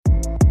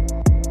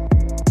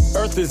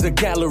earth is a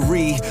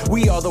gallery.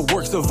 We are the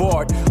works of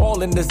art,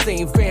 all in the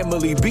same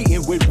family,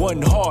 beating with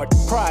one heart.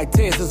 Pride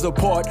tears us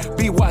apart.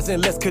 Be wise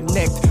and let's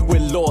connect where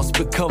lost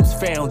becomes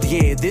found.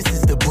 Yeah, this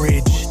is the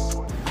bridge.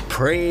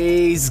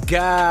 Praise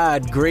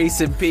God.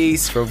 Grace and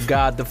peace from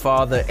God the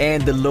Father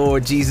and the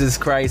Lord Jesus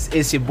Christ.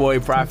 It's your boy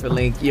Prophet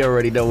Link. You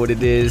already know what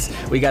it is.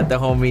 We got the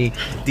homie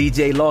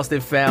DJ Lost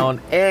and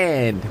Found,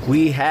 and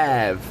we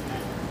have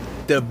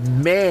the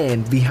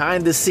man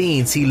behind the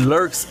scenes. He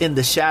lurks in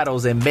the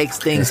shadows and makes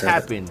things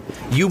happen.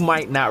 You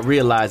might not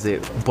realize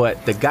it,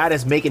 but the guy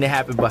that's making it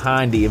happen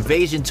behind the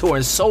Invasion Tour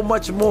and so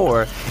much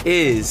more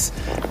is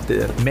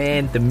the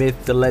man, the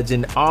myth, the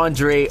legend,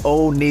 Andre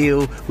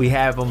O'Neal. We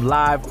have him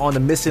live on the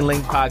Missing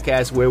Link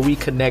podcast where we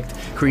connect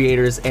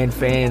creators and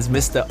fans.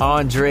 Mr.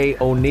 Andre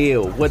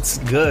O'Neal, what's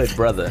good,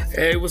 brother?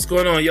 Hey, what's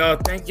going on, y'all?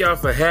 Thank y'all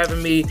for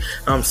having me.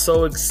 I'm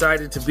so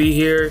excited to be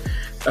here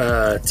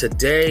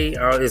today.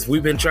 As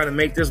we've been trying to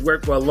make this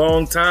work for a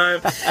long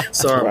time,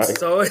 so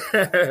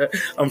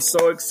I'm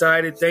so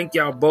excited. Thank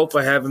y'all both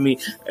for having me,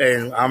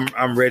 and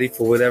I'm ready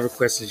for whatever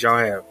questions y'all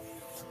have.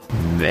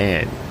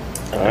 Man,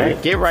 all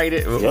right, get right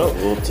in.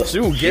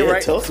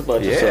 Tell us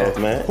about yourself,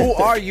 man. Who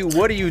are you?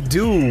 What do you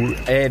do?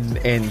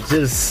 And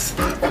just,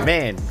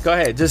 man, go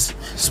ahead. Just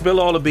spill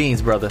all the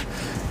beans, brother.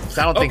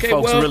 I don't think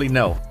folks really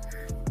know.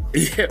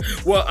 Yeah,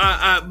 well,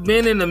 I've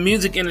been in the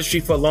music industry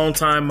for a long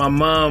time. My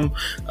mom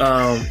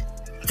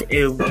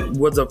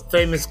was a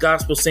famous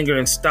gospel singer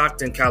in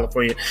Stockton,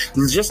 California.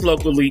 Just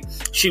locally,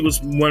 she was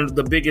one of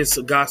the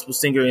biggest gospel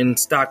singer in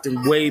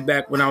Stockton way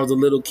back when I was a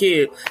little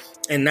kid.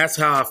 And that's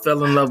how I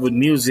fell in love with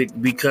music,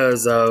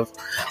 because of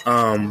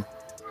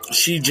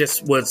she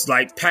just was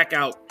like pack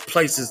out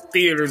places,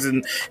 theaters,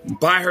 and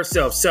by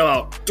herself sell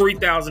out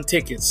 3,000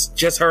 tickets,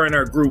 just her and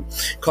her group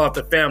called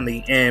The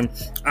Family. And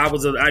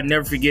I'd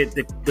never forget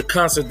the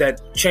concert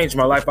that changed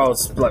my life. I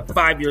was like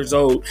 5 years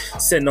old,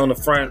 sitting on the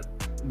front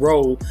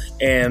row,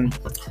 and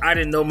I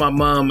didn't know my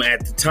mom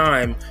at the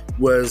time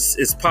was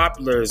as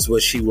popular as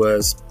what she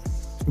was.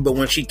 But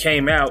when she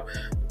came out,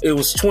 it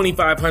was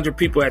 2,500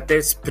 people at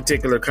this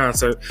particular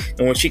concert.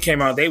 And when she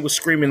came out, they were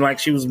screaming like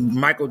she was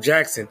Michael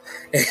Jackson.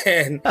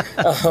 And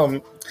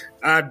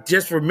I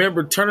just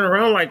remember turning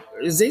around like,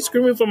 is they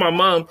screaming for my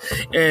mom?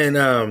 And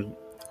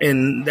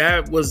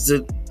that was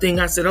the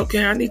thing. I said,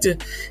 okay, I need to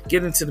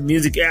get into the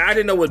music. I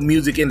didn't know what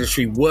music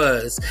industry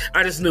was.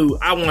 I just knew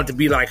I wanted to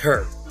be like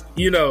her.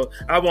 You know,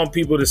 I want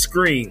people to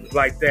scream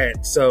like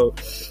that. So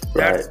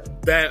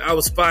that I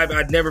was 5.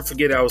 I'd never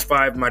forget I was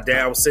 5.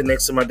 I was sitting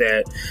next to my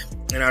dad,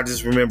 and I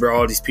just remember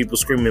all these people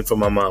screaming for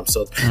my mom.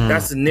 So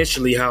that's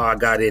initially how I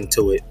got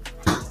into it,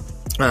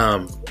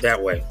 that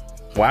way.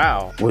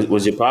 Wow.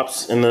 Was your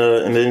pops in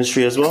the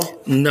industry as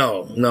well?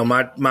 No.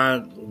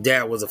 My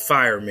dad was a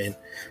fireman.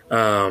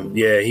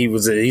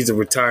 He's a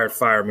retired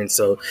fireman,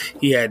 so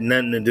he had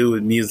nothing to do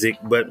with music.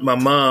 But my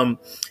mom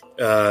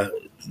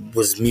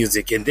was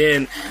music. And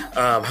then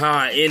how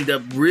I ended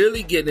up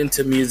really getting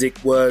into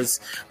music was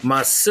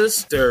my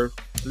sister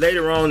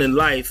later on in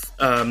life.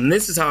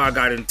 This is how I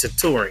got into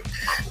touring.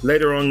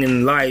 Later on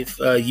in life,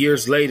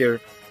 years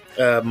later,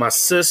 my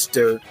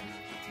sister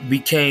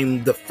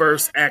became the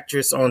first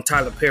actress on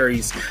Tyler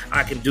Perry's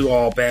I Can Do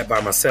All Bad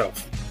by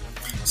Myself.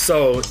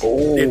 So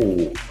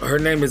her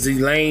name is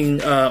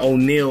Elaine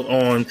O'Neal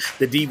on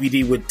the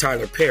DVD with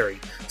Tyler Perry.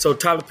 So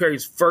Tyler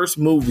Perry's first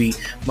movie,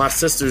 my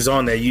sister's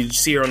on there. You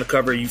see her on the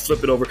cover, you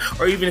flip it over.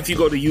 Or even if you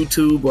go to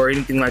YouTube or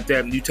anything like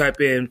that, and you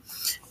type in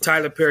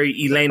Tyler Perry,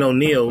 Elaine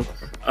O'Neal,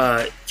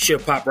 she'll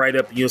pop right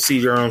up and you'll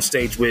see her on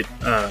stage with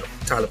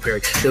Tyler Perry.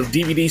 The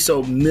DVD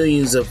sold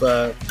millions of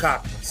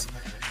copies.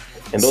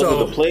 And those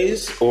are the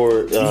plays,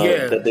 or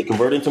that they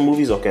converted into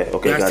movies? Okay,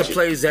 that's gotcha. The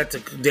plays that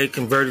they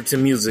converted to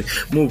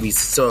movies.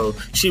 So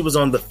she was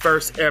on the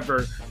first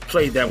ever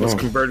play that was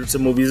converted to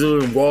movies. It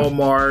was in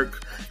Walmart.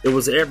 It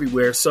was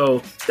everywhere.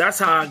 So that's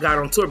how I got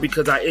on tour,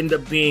 because I ended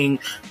up being,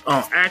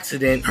 on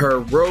accident, her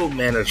road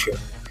manager.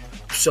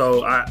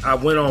 So I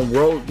went on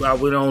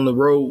the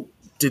road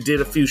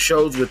did a few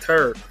shows with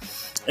her.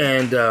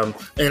 And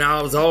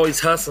I was always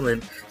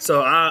hustling.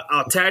 So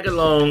I'll tag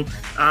along.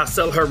 I'll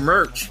sell her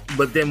merch.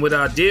 But then what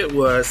I did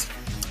was,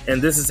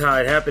 and this is how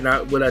it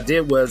happened. What I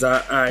did was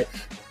I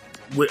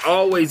would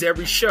always,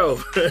 every show,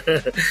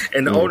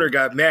 and the owner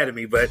got mad at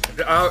me, but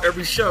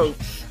every show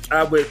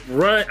I would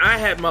run. I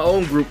had my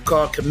own group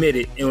called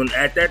Committed. And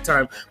at that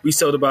time, we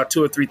sold about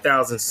 2,000 or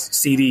 3,000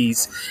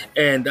 CDs.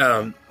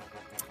 And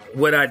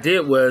what I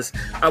did was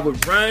I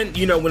would run,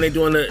 when they're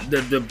doing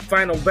the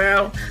final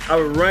bow, I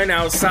would run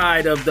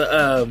outside of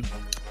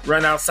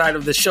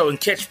the show and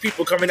catch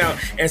people coming out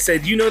and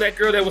said, you know that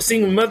girl that was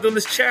singing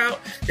Motherless Child?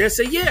 They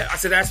say, yeah. I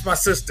said, that's my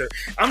sister.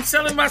 I'm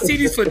selling my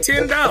CDs for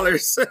 $10.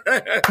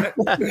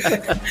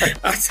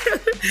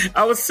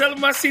 I was selling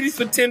my CDs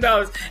for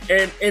 $10,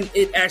 and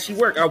it actually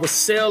worked. I would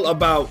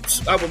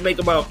make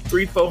about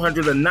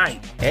 $300-400 a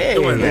night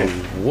doing that.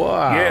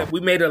 Wow. Yeah, we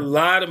made a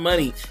lot of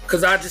money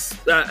because I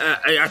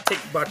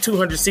take about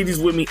 200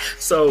 CDs with me,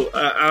 so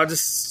I'll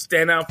just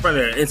stand out in front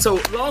of her. And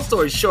so, long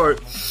story short,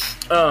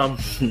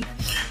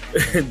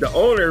 the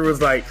owner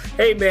was like,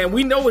 "Hey, man,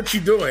 we know what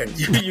you're doing.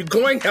 You're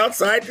going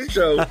outside the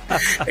show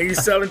and you're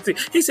selling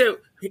things." He said,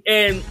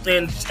 and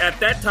at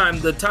that time,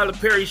 the Tyler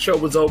Perry show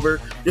was over.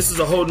 This is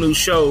a whole new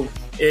show.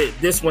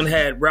 This one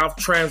had Ralph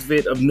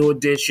Tresvant of New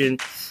Edition.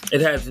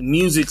 It had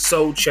Musiq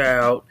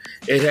Soulchild.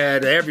 It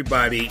had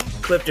everybody.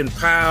 Clifton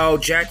Powell,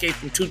 Jack A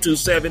from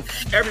 227.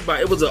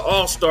 Everybody. It was an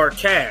all-star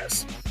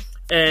cast.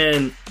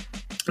 And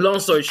long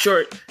story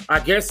short, I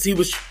guess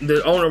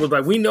the owner was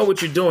like, "We know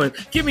what you're doing.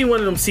 Give me one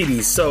of them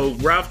CDs." So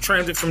Ralph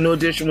Tresvant from New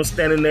Edition was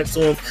standing next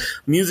to him.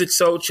 Musiq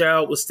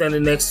Soulchild was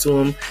standing next to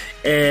him.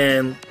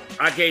 And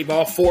I gave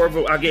all four of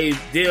them, I gave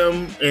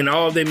them and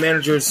all their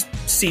managers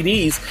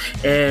CDs.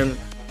 And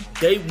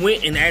they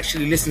went and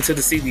actually listened to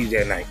the CD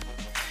that night.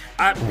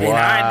 And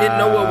I didn't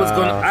know what was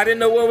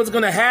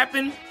going to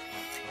happen.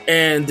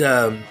 And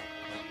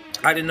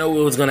I didn't know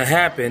what was going to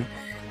happen.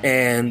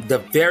 And the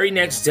very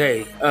next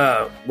day,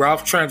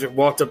 Ralph Tresvant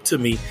walked up to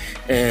me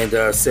and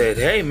said,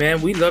 "Hey,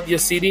 man, we love your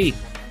CD."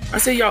 I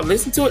said, "Y'all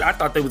listen to it?" I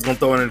thought they was going to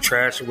throw it in the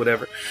trash or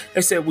whatever.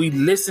 They said, "We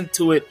listened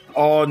to it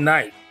all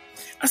night."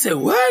 I said,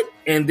 "What?"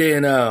 And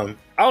then I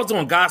was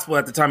doing gospel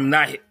at the time,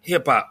 not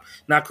hip-hop,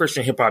 not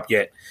Christian hip-hop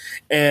yet.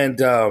 And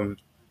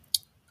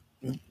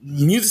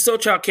Musiq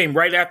Soulchild came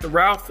right after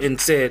Ralph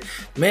and said,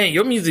 "Man,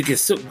 your music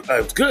is so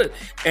good."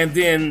 And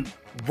then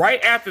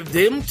right after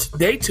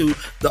they two,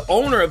 the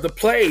owner of the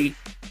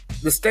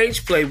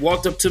stage play,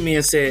 walked up to me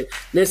and said,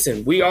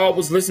 "Listen, we all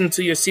was listening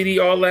to your CD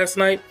all last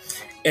night,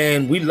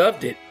 and we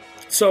loved it."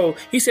 So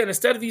he said,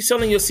 instead of you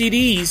selling your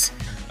CDs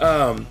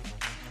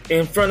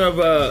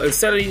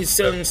instead of you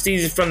selling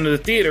CDs in front of the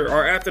theater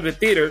or after the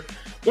theater,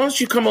 why don't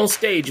you come on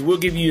stage? We'll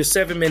give you a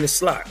 7-minute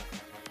slot.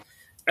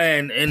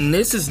 And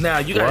this is now,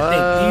 you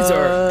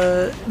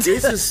gotta think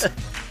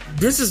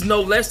this is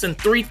no less than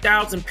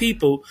 3,000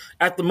 people,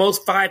 at the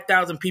most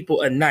 5,000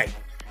 people a night.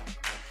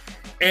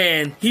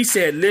 And he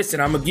said,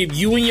 "Listen, I'm gonna give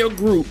you and your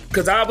group,"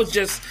 because I was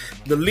just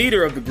the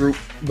leader of the group,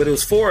 but it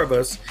was 4 of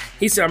us.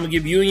 He said, "I'm gonna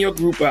give you and your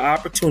group an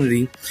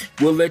opportunity.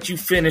 We'll let you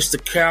finish the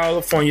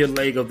California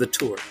leg of the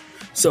tour.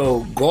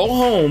 So go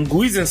home."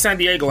 We was in San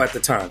Diego at the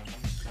time.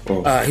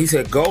 He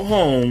said, "Go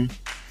home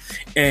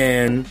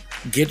and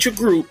get your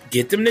group,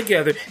 get them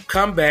together,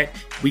 come back.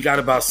 We got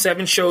about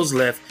 7 shows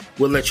left.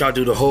 We'll let y'all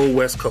do the whole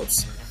West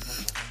Coast."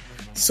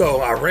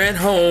 So I ran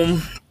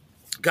home,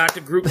 got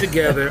the group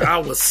together. I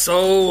was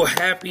so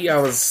happy.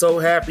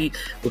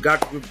 We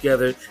got the group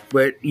together.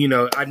 But,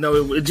 I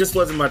know it just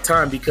wasn't my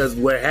time, because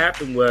what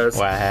happened was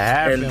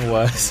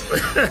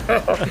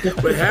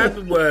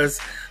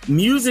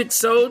Musiq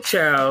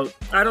Soulchild.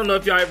 I don't know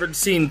if y'all ever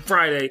seen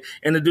Friday,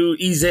 and the dude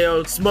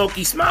Ezell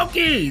Smokey.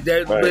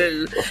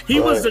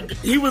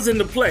 He was in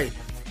the play.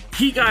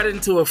 He got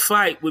into a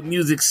fight with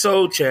Musiq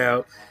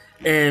Soulchild,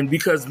 and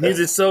because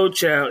Musiq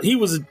Soulchild,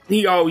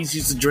 he always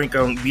used to drink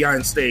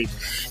behind stage,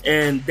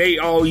 and they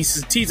always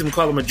used to tease him,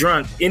 call him a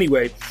drunk.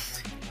 Anyway,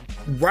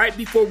 right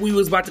before we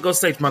was about to go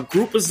stage, my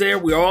group was there.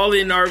 We're all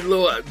in our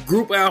little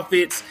group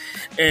outfits,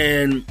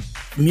 and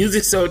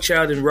Musiq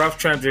Soulchild and Ralph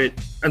Tresvant,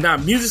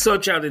 Musiq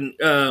Soulchild and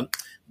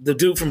the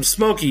dude from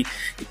Smokey,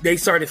 they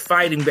started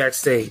fighting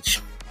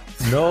backstage.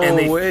 No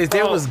way.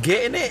 They was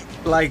getting it?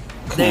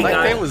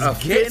 They was a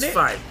fist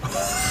fight.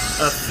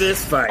 A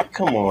fist fight.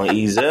 Come on,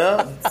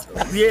 Ezell.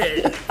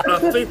 Yeah.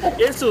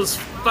 It was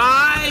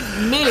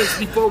 5 minutes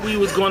before we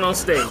was going on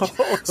stage.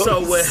 So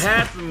what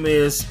happened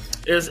is,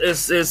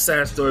 it's a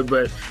sad story,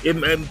 but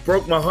it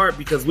broke my heart,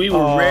 because we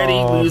were ready.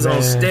 We was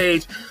on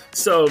stage.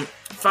 So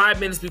 5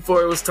 minutes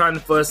before it was time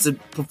for us to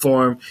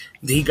perform,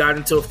 he got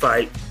into a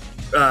fight.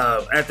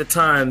 At the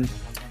time,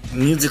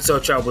 Musiq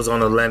Soulchild was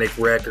on Atlantic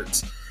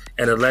Records.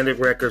 And Atlantic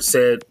Records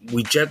said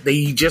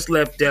he just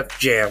left Def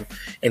Jam,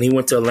 and he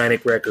went to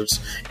Atlantic Records.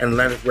 And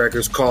Atlantic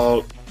Records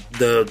called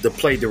the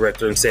play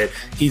director and said,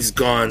 "He's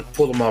gone.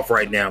 Pull him off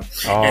right now."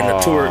 And the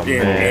tour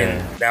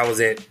and that was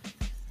it.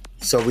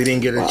 So we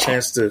didn't get a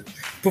chance to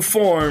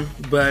perform,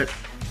 but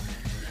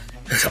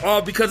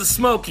all because of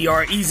Smokey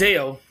or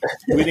Ezell,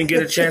 we didn't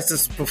get a chance to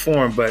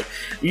perform. But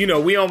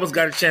we almost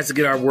got a chance to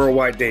get our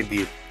worldwide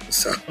debut.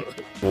 So.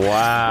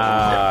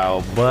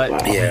 Wow,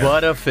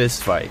 but a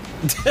fist fight.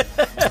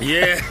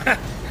 Yeah.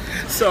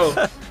 So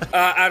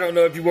I don't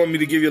know if you want me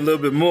to give you a little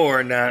bit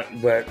more or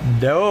not, but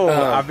no.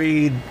 I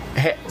mean,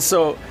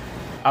 so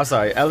I'm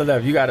sorry,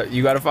 LNF. You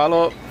got to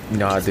follow up.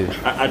 No, I do.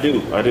 I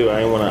do. I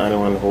didn't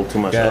want to hold too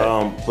much.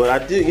 But I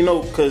did.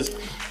 Because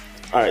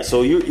all right.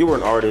 So you were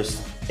an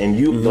artist, and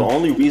the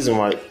only reason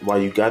why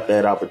you got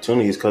that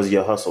opportunity is because of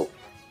your hustle.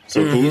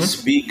 So can you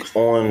speak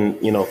on,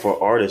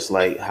 for artists,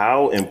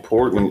 how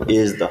important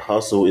is the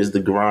hustle, is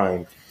the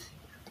grind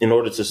in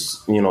order to,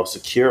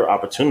 secure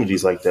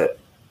opportunities like that?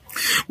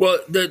 Well,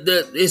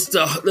 it's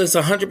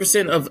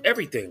 100% of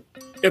everything.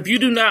 If you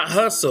do not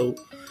hustle,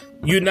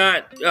 you're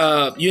not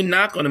going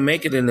to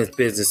make it in this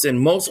business. And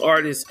most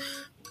artists,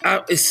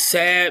 it's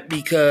sad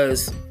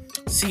because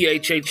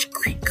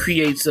CHH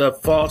creates a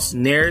false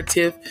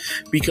narrative,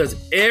 because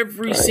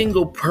every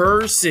single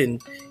person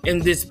in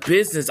this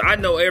business, I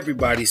know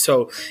everybody,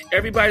 so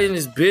everybody in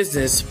this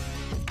business,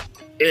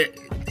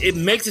 it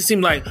makes it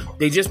seem like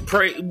they just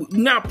pray.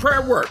 Now,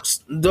 prayer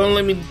works. Don't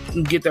let me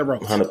get that wrong.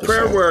 100%.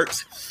 Prayer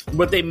works,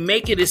 but they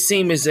make it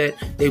seem as that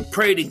they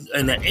prayed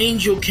and an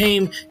angel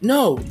came.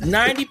 No,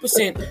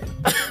 90%,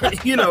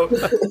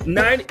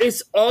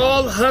 it's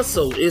all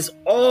hustle. It's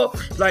all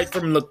like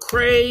from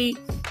Lecrae,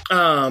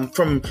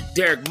 from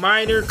Derek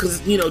Minor,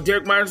 because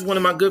Derek Minor is one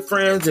of my good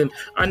friends, and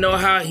I know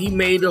how he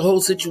made the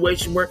whole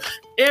situation work.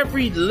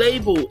 Every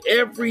label,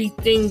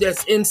 everything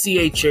that's in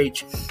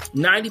CHH,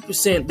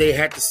 90% they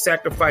had to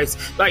sacrifice.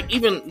 Like,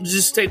 even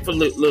just take for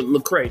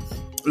Lecrae.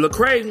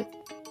 Lecrae,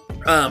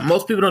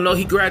 most people don't know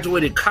he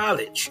graduated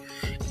college,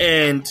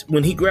 and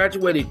when he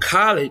graduated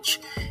college,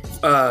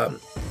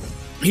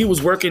 he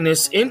was working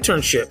this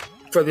internship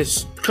for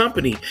this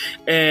company,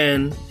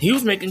 and he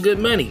was making good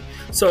money.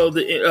 So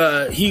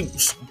he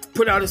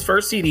put out his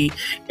first CD,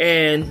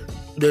 and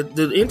the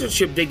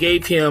internship, they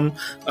gave him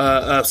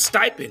a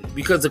stipend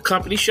because the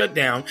company shut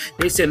down.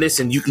 They said,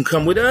 listen, you can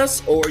come with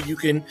us, or you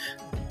can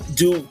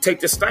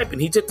take the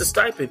stipend. He took the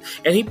stipend,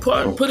 and he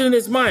put in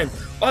his mind,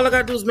 all I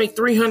gotta do is make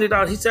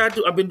 $300. He said,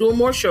 I've been doing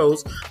more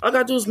shows. All I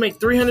gotta do is make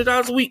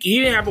 $300 a week. He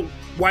didn't have a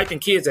wife and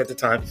kids at the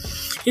time.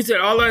 He said,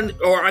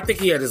 I think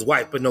he had his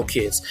wife, but no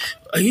kids.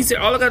 He said,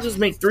 all I gotta do is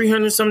make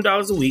 $300 some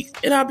a week,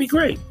 and I'll be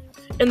great.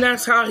 And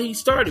that's how he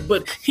started.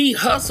 But he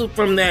hustled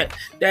from that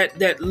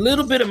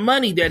little bit of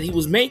money that he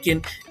was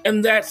making,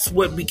 and that's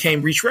what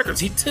became Reach Records.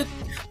 He took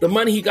the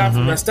money he got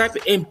from that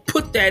stipend and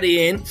put that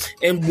in,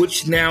 and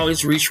which now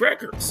is Reach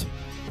Records.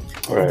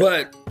 Right.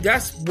 But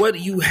that's what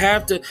you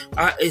have to.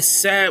 It's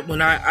sad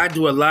when I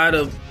do a lot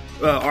of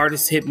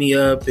artists hit me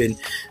up, and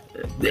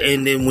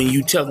then when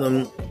you tell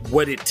them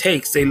what it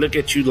takes, they look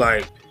at you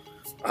like,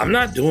 I'm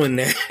not doing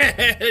that,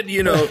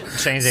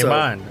 Change their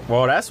mind.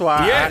 Well, that's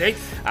why. Yeah,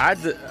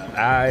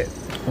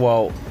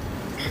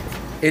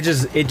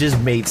 it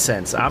just made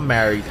sense. I'm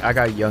married. I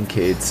got young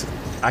kids.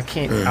 I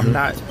can't. Mm-hmm.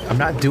 I'm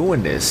not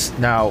doing this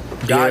now.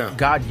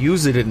 God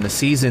used it in the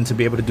season to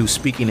be able to do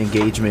speaking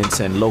engagements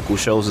and local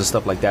shows and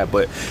stuff like that.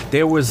 But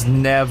there was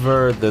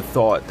never the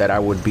thought that I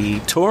would be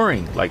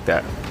touring like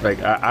that.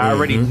 Like I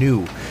already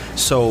knew.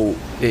 So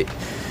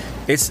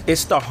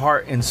It's the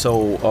heart and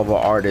soul of an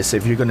artist.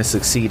 If you're going to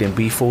succeed and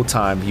be full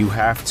time, you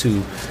have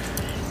to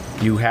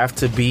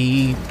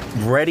be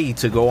ready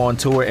to go on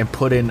tour and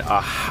put in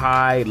a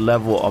high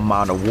level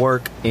amount of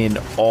work in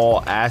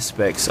all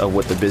aspects of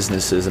what the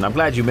business is. And I'm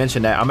glad you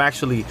mentioned that. I'm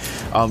actually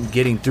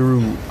getting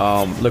through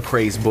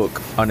Lecrae's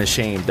book,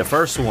 Unashamed, the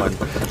first one,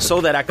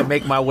 so that I can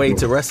make my way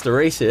to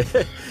Restoration.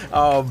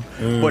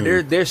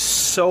 But there's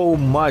so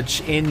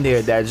much in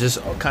there that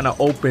just kind of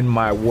opened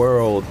my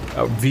world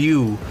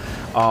view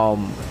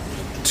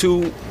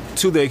to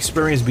the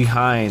experience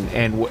behind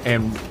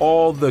and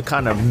all the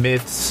kind of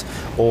myths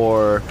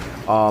or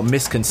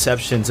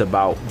misconceptions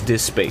about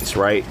this space,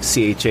 right?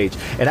 CHH.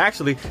 And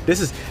actually,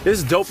 this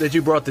is dope that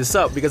you brought this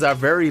up, because our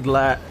very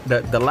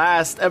the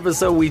last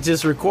episode we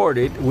just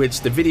recorded, which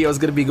the video is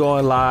going to be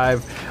going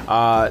live,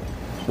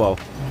 well,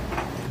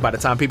 by the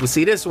time people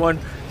see this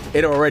one,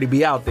 it'll already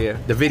be out there,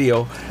 the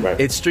video. Right.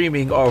 It's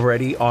streaming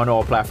already on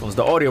all platforms,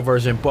 the audio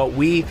version. But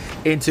we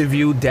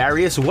interviewed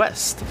Darius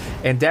West,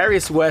 and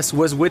Darius West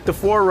was with the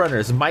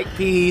Forerunners, Mike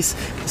Peace,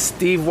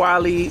 Stephen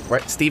Wiley,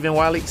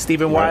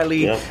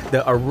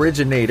 the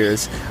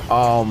originators,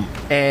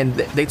 and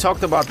they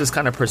talked about this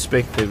kind of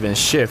perspective and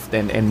shift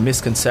and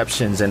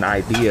misconceptions and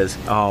ideas.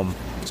 So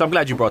I'm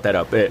glad you brought that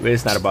up.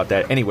 It's not about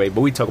that anyway, but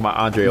we talk about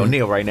Andre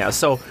O'Neal right now.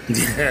 So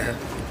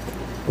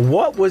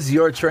what was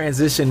your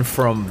transition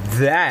from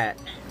that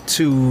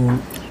to,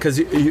 because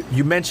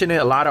you mentioned it,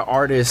 a lot of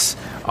artists,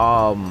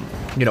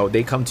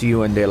 they come to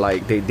you and they're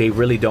like, they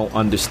really don't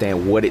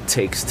understand what it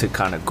takes to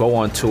kind of go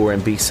on tour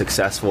and be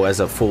successful as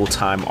a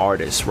full-time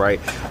artist, right?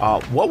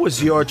 What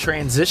was your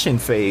transition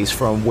phase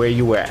from where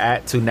you were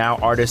at to now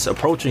artists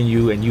approaching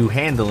you and you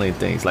handling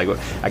things? Like,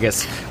 I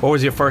guess, what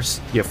was your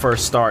first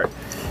start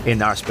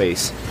in our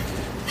space?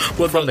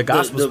 Well, from the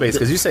gospel space,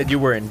 because you said you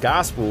were in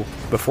gospel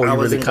before you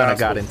really kind of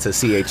got into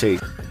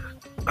CHH.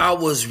 I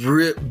was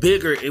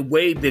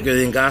way bigger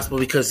than gospel,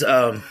 because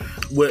I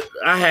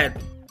had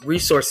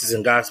resources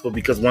in gospel,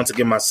 because once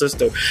again, my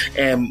sister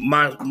and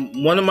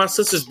one of my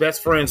sister's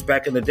best friends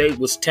back in the day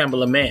was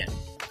Tamala Mann.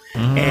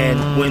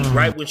 And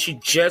when she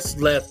just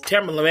left,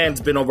 Tamala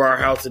Mann's been over our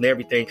house and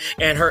everything.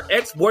 and her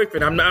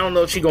ex-boyfriend, I don't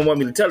know if she's gonna want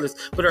me to tell this,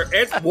 but her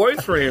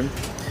ex-boyfriend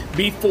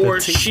before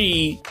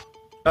he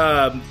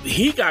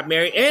got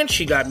married and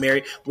she got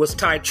married was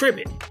Ty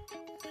Tribbett.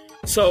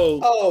 So,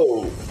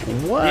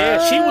 what?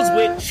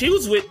 Yeah, she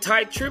was with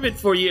Ty Tribbett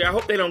for a year. I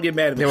hope they don't get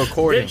mad at me. They're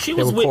recording. Keep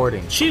it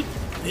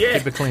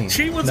clean.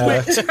 She was my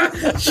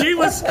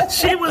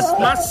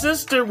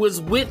sister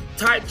was with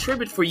Ty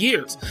Tribbett for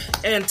years,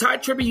 and Ty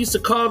Tribbett used to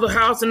call the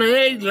house and,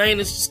 hey, Lane,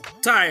 it's just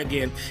Ty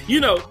again,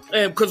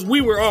 and because we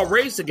were all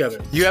raised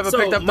together. You ever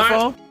picked up the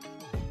phone?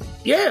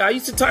 Yeah, I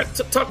used to talk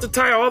to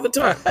Ty all the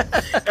time.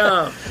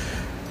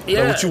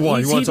 Yeah, what you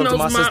want? You want to talk to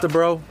my sister,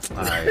 bro?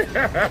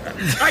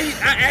 I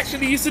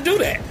actually used to do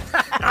that.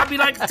 I'd be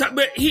like,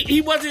 but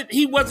he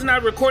wasn't a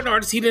recording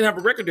artist. He didn't have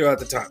a record deal at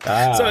the time,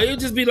 so it would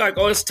just be like,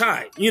 oh, it's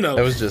Ty, you know.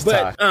 It was just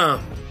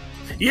Ty.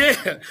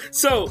 Yeah.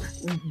 So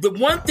the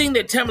one thing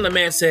that Tamala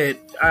Man said,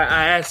 I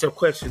asked her a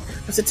question.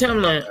 I said,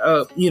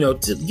 Tamala,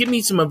 to give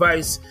me some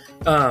advice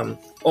on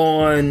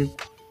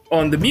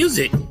the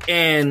music.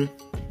 And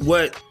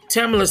what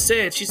Tamala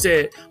said, she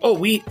said,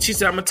 I'm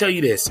gonna tell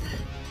you this.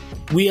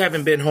 We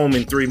haven't been home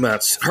in 3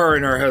 months. Her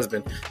and her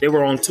husband, they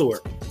were on tour.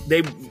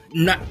 They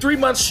not 3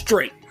 months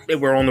straight. They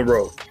were on the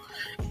road,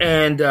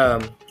 and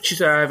she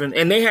said, "I haven't."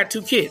 And they had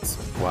 2 kids.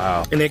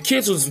 Wow! And their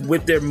kids was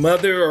with their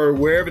mother or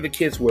wherever the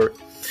kids were.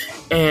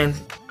 And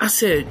I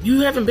said,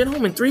 "You haven't been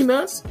home in 3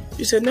 months?"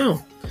 She said,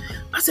 "No."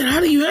 I said, "How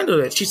do you handle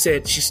that?" She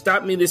said, she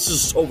stopped me. This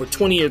was over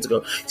 20 years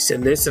ago. She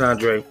said, "Listen,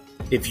 Andre,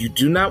 if you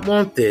do not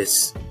want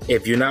this,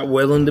 if you're not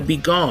willing to be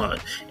gone,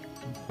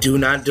 do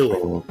not do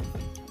it.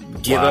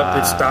 Give up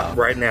and stop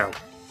right now."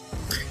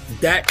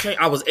 That changed.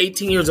 I was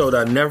 18 years old.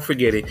 I'll never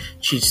forget it.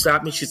 She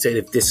stopped me. She said,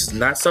 "If this is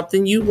not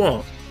something you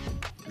want,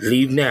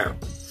 leave now."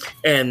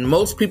 And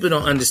most people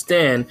don't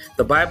understand.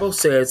 The Bible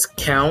says,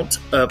 count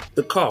up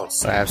the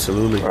cost.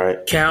 Absolutely.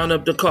 Right. Count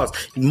up the cost.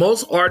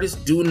 Most artists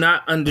do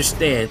not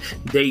understand.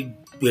 They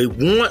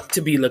want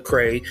to be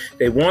Lecrae.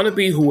 They want to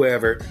be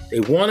whoever. They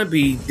want to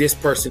be this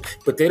person,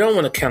 but they don't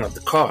want to count up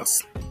the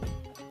cost.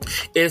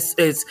 There's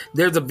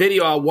a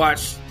video I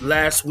watched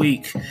last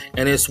week,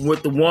 and it's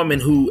with the woman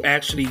who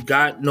actually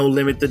got No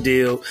Limit the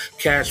deal,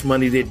 Cash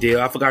Money the deal.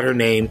 I forgot her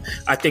name.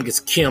 I think it's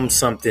Kim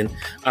something.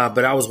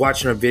 But I was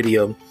watching her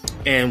video,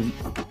 and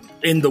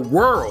in the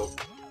world,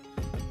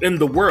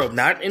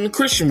 not in the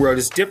Christian world,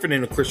 it's different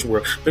in the Christian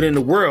world, but in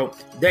the world,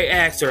 they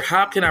asked her,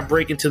 how can I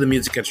break into the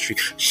music industry?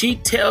 She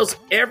tells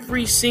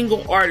every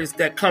single artist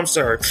that comes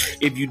to her,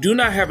 if you do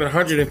not have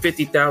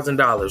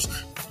 $150,000,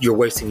 you're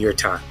wasting your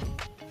time.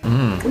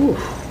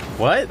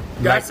 What?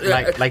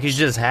 Like you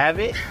just have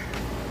it?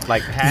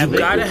 Like have you it?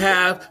 gotta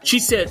have, she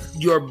said,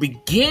 your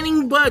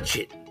beginning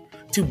budget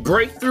to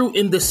break through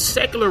in the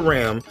secular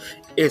realm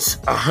is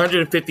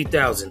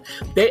 $150,000.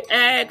 They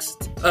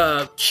asked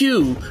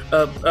Q,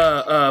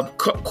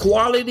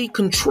 Quality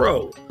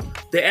Control.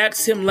 They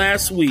asked him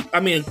last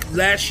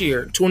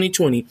year,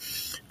 2020,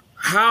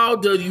 how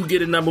do you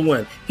get a number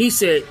one? He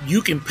said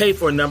you can pay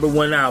for a number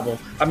one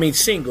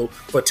single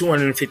for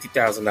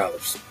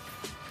 $250,000.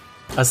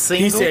 A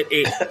single? He said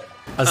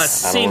a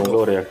single. I don't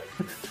go there.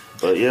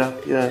 But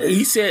yeah.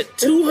 He said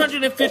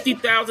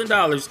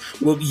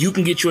 $250,000. Well, you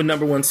can get you a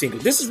number one single.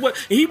 This is what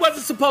he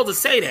wasn't supposed to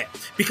say that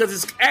because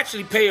it's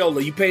actually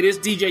payola. You pay this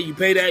DJ, you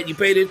pay that, you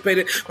pay this, pay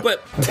that.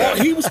 But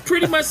he was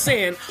pretty much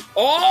saying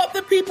all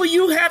the people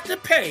you have to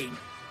pay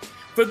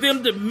for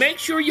them to make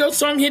sure your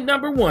song hit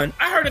number one.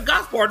 I heard a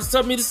gospel artist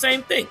tell me the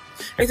same thing.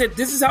 They said,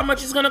 this is how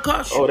much it's going to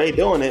cost you. Oh, they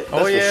doing it.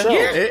 That's yeah. for sure.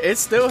 Yeah. It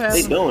still has.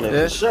 They doing it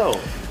for sure.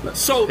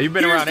 So you've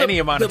been around any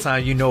amount of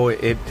time, you know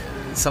it.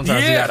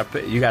 Sometimes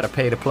you gotta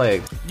pay to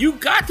play. You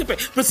got to pay.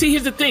 But see,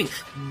 here's the thing.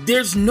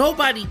 There's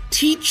nobody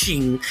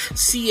teaching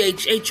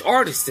CHH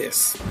artists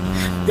this.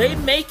 They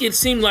make it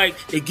seem like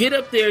they get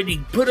up there, they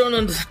put on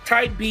a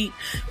tight beat,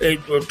 a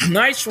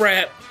nice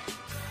rap,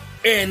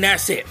 and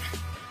that's it.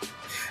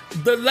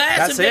 The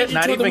last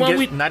Not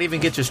even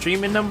get your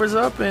streaming numbers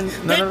up and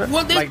not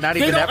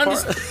even that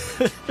part.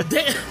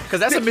 Because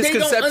that's a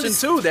misconception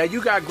too. That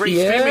you got great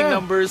streaming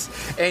numbers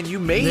and you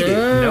made it.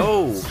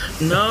 No.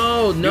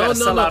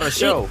 Sell out a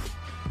show.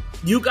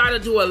 You got to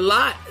do a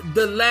lot.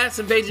 The last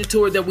Invasion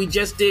tour that we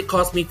just did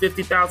cost me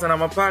 $50,000 out of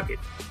my pocket.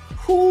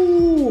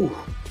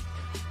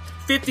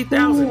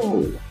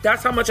 $50,000.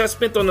 That's how much I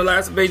spent on the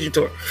last Invasion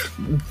tour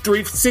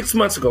 6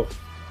 months ago.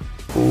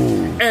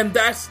 And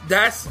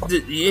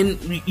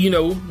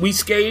we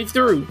scathed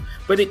through,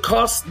 but it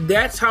costs.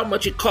 That's how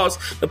much it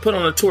costs to put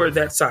on a tour of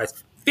that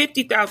size.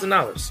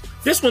 $50,000.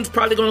 This one's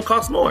probably going to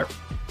cost more.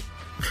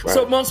 Right.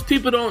 So most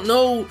people don't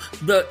know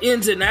the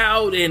ins and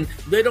out, and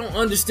they don't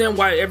understand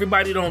why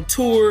everybody don't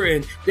tour,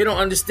 and they don't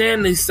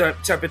understand these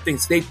type of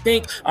things. They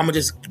think I'm gonna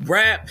just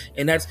rap,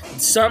 and that's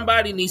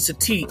somebody needs to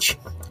teach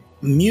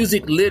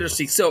music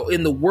literacy. So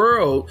in the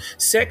world,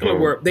 secular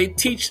world, they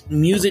teach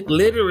music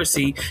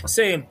literacy,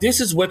 saying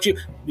this is what you.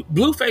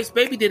 Blueface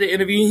Baby did an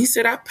interview, and he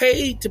said, "I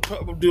paid to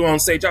do on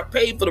stage. I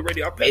paid for the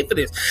radio. I paid for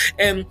this."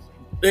 And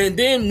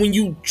then when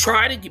you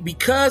try to get,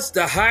 because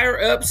the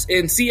higher ups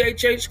in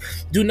CHH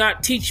do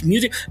not teach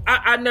music.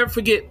 I never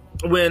forget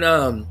when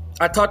I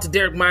talked to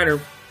Derek Minor.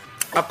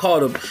 I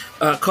called him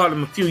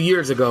a few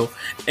years ago,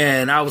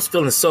 and I was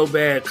feeling so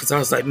bad because I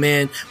was like,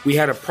 man, we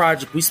had a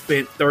project. We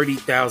spent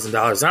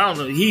 $30,000. I don't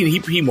know.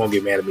 He won't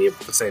get mad at me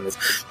for saying this,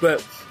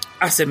 but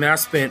I said, man, I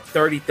spent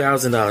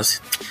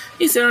 $30,000.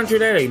 He said, Andre,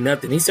 that ain't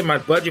nothing. He said, my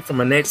budget for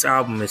my next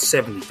album is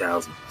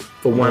 $70,000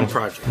 for one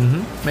project.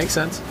 Makes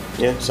sense.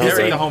 Yeah,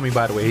 Derek the homie,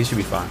 by the way. He should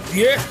be fine.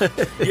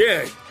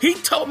 Yeah. He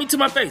told me to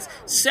my face,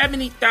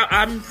 $70,000.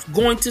 I'm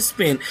going to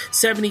spend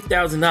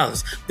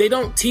 $70,000. They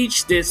don't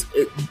teach this.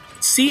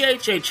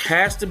 CHH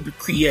has to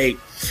create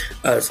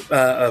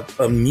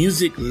a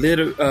music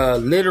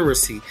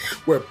literacy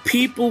where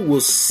people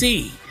will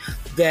see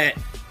that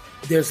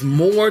there's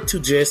more to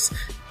just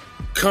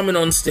coming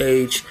on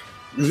stage.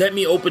 Let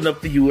me open up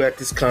for you at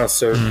this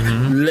concert.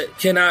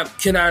 Can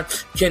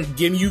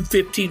give you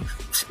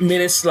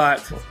 15-minute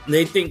slot. And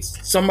they think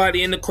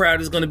somebody in the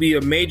crowd is going to be a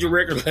major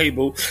record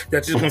label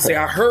that's just going to say,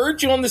 "I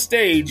heard you on the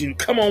stage and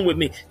come on with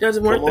me."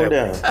 Doesn't work that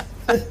way.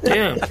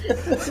 Yeah.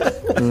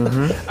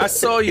 I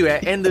saw you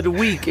at end of the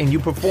week and you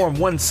performed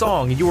one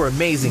song and you were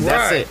amazing.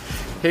 That's Right. it.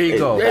 Here you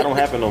go. That don't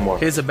happen no more.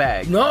 Here's a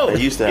bag. No,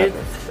 That used to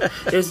happen.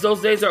 It's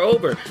those days are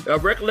over. A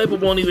record label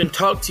won't even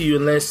talk to you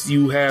unless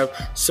you have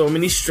so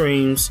many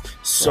streams,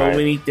 so Right.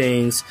 many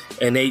things,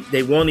 and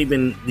they won't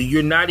even.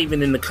 You're not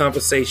even in the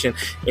conversation.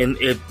 And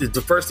if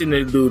the first thing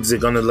they do is they're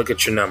going to look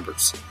at your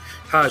numbers.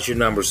 How's your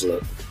numbers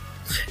look?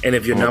 And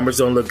if your numbers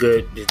don't look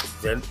good,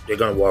 then they're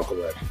going to walk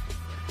away.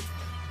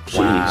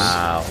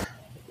 Wow.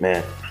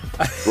 Man,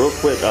 real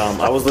quick,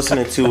 I was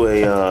listening to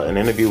an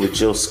interview with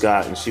Jill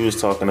Scott, and she was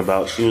talking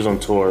about she was on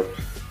tour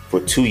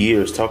for 2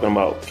 years, talking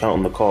about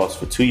counting the cost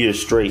for 2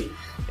 years straight,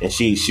 and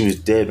she was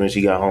dead when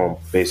she got home,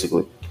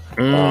 basically.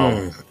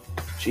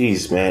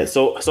 Jeez, man.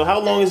 So how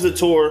long is the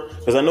tour?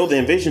 Because I know the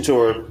Invasion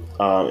tour,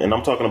 and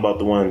I'm talking about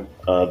the one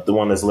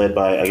that's led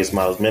by, I guess,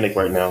 Miles Minnick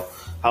right now.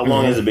 How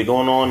long has it been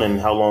going on, and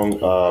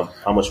how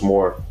much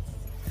more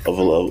of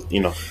do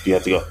you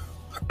have to go?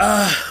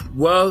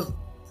 Well,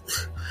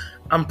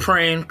 I'm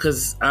praying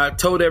because I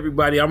told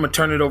everybody I'm going to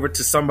turn it over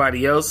to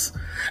somebody else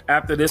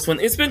after this one.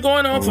 It's been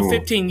going on for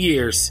 15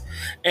 years.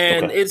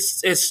 And it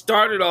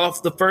started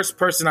off, the first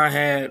person I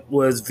had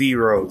was V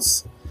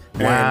Rose.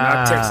 And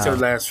I texted her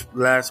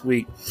last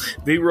week.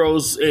 V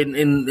Rose,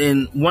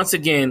 and once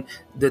again,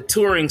 the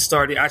touring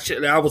started.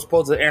 I was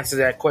supposed to answer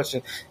that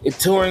question. The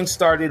touring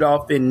started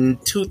off in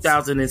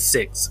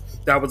 2006.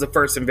 That was the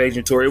first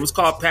Invasion tour. It was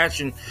called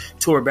Passion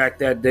Tour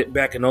back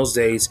in those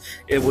days.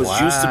 It was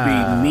used to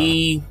be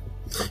me.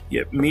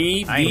 Yeah,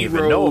 me. I didn't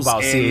even know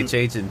about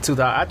CHH in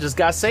 2000. I just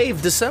got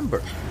saved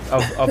December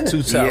of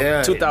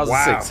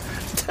 2006.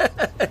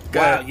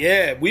 Wow,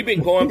 yeah, we've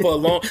been going for a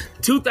long.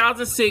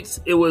 2006.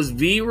 It was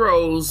V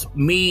Rose,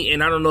 me,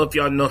 and I don't know if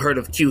y'all heard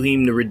of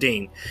Q-Heem the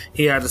Redeem.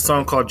 He had a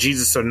song called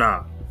Jesus or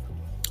Nah.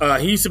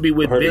 He used to be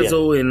with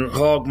Bizzle and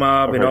Hog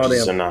Mob and all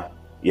them.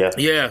 Yeah.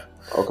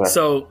 Okay.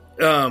 So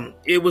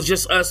it was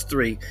just us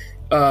three.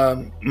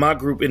 My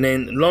group, and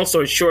then long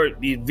story short,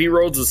 V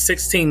Rose was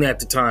 16 at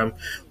the time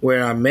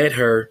when I met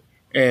her,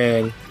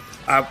 and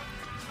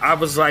I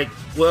was like,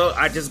 well,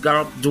 I just got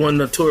off doing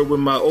the tour with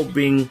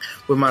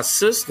my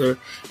sister,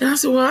 and I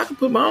said, well, I can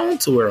put my own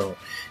tour on,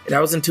 and that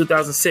was in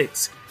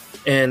 2006,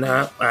 and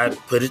I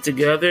put it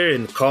together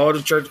and called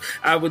the church.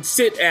 I would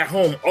sit at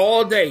home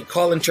all day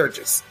calling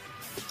churches.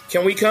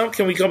 Can we come?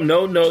 Can we come?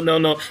 No,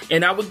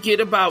 and I would get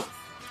about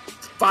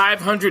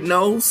 500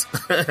 no's,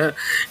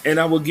 and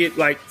I will get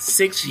like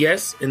 6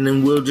 yes, and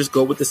then we'll just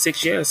go with the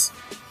 6 yes.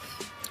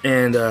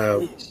 And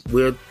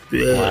we'll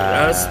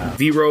us,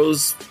 V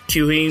Rose,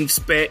 Q-Heem,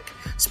 Spec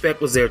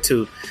was there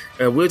too,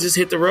 and we'll just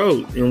hit the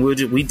road, and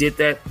we did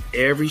that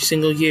every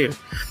single year.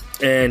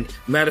 And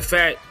matter of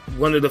fact,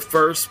 one of the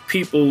first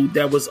people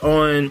that was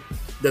on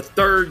the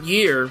third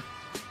year,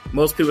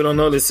 most people don't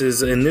know this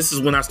is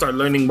when I started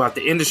learning about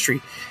the industry.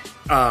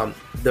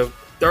 The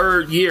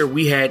third year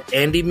we had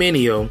Andy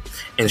Mineo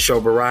and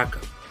Sho Baraka.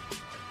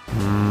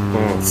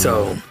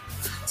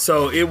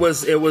 So it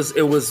was that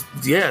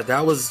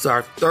was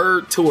our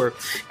third tour.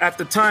 At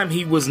the time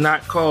he was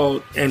not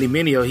called Andy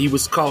Mineo, he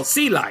was called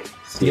Sea Light.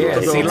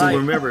 Yeah, Sea Light.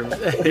 Remember?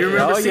 You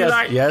remember Sea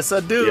Light? Yes, I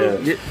do.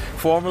 Yeah.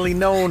 Formerly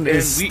known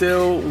is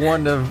still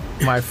one of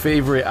my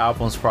favorite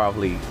albums,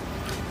 probably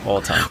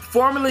all time.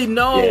 Formerly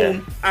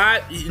known,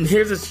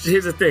 here's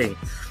the thing.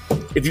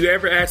 If you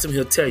ever ask him,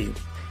 he'll tell you.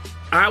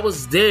 I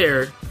was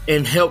there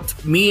and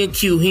helped. Me and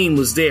Q-Heem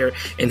was there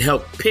and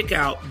helped pick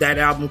out that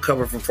album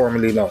cover for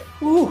Formerly Known.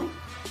 Ooh.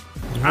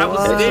 I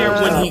was there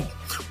when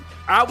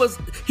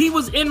he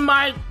was in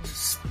my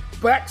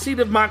backseat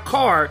of my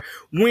car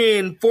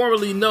when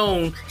Formerly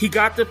Known. He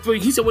said,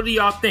 "What do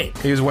y'all think?"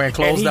 He was wearing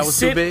clothes that was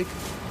too big.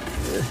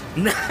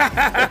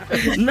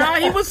 Nah,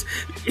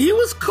 he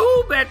was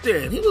cool back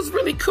then. He was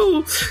really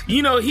cool.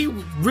 You know, he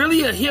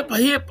really a hip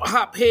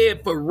hop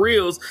head for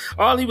reals.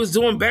 All he was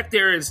doing back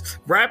there is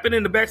rapping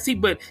in the backseat.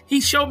 But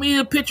he showed me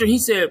a picture. He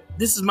said,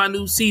 "This is my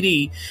new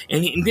CD."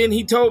 And then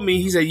he told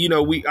me, he said,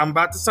 I'm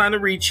about to sign a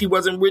Reach. He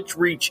wasn't with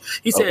Reach.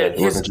 He said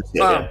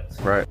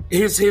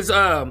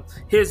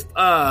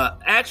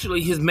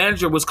actually his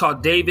manager was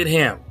called David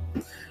Ham.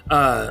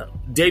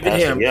 David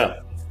Ham.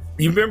 Yeah.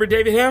 You remember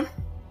David Ham?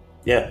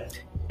 Yeah.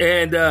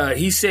 And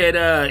he said,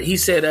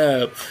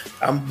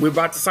 we're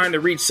about to sign the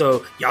Reach,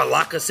 so y'all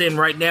lock us in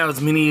right now, as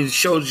many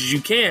shows as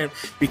you can,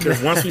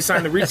 because once we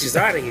sign the Reach, it's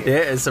out of here.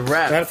 Yeah, it's a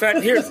wrap. Matter of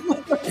fact,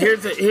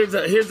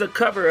 here's a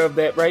cover of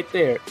that right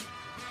there.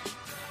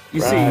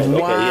 You see? Okay,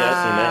 wow. yeah,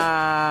 I seen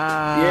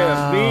that.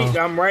 Yeah, me,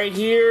 I'm right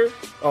here.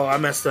 Oh, I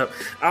messed up.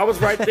 I was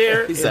right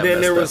there, and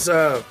then there was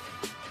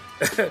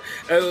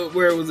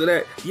Where was it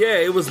at? Yeah,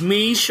 it was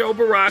me, Sho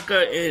Baraka,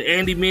 and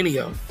Andy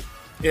Mineo.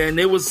 And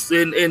it was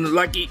he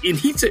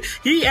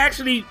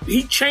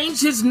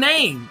changed his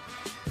name.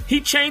 He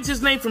changed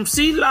his name from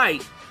C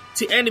Light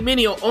to Andy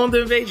Mineo on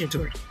the Invasion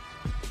tour.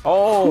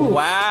 Oh,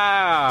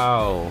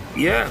 wow.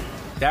 Yeah.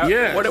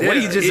 What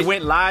he just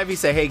went live? He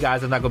said, "Hey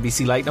guys, I'm not gonna be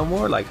C Light no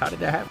more." Like, how did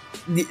that happen?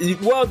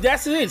 Well,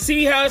 that's it.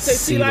 See how it says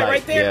C Light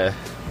right there? Yeah.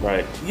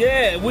 Right.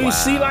 Yeah, we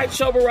C Light,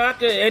 Sho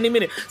Baraka, Andy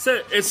Mineo.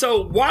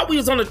 So while we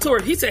was on the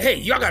tour, he said, "Hey,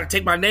 y'all got to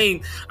take my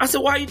name." I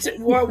said, "Why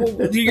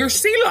you're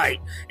C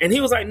Light?" And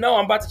he was like, "No,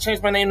 I'm about to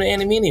change my name to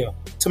Andy Mineo,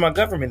 to my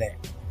government name."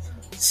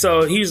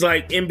 So he's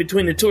like, in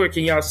between the tour,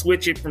 can y'all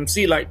switch it from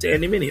C Light to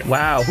Andy Mineo?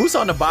 Wow, who's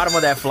on the bottom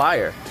of that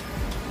flyer?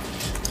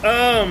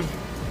 Let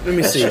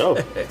me see.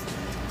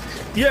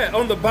 Yeah,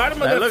 on the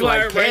bottom of that the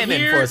flyer like right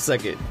here for a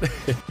second.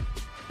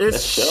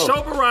 It's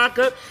Sho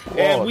Baraka,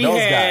 and we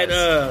had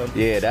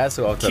that's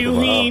what I'm talking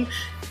Q-Heen, about.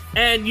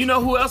 and you know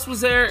who else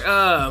was there?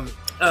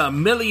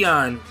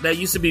 Million, that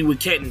used to be with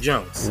Kenton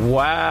Jones.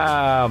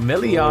 Wow,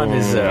 Million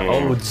is an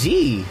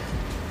OG.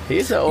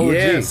 He's an OG.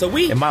 Yeah, so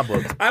we in my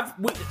book.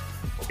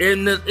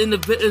 In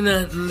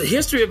the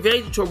history of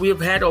Invasion Tour, we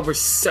have had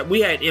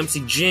we had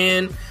MC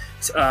Jin,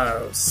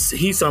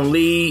 Heesung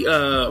Lee,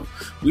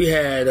 we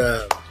had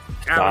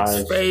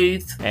Alex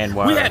Faith, and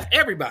we had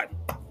everybody.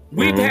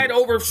 We've had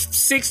over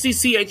 60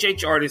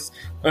 CHH artists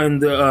in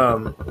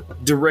the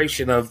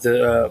duration of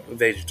the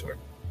Invasion Tour.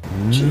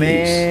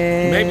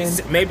 Man,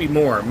 maybe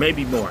more.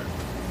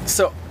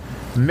 So,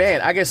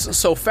 man, I guess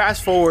so.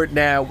 Fast forward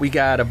now, we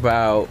got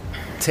about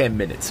 10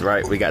 minutes,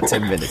 right? We got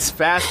 10 minutes.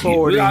 Fast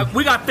forward.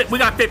 We got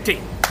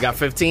 15. Got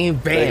 15.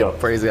 Bam!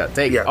 Praise God.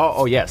 Take it.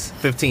 Oh, yes,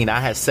 15. I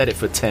had set it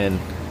for 10.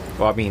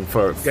 Well, I mean,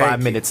 for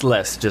 5 minutes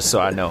less, just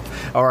so I know.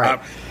 All right.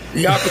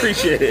 I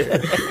appreciate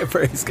it.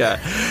 Praise God.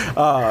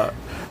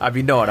 I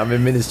be knowing I'm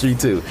in ministry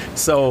too.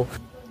 So,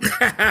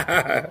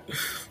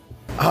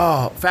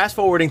 fast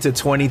forwarding to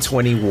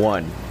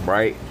 2021,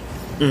 right?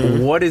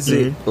 Mm-hmm. What is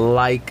it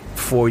like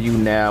for you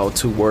now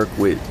to work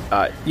with,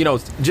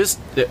 just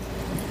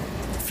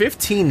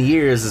 15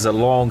 years is a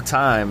long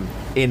time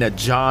in a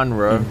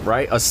genre,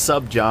 right? A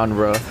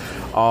subgenre,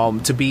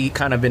 to be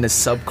kind of in a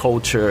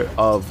subculture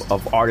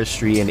of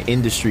artistry and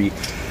industry.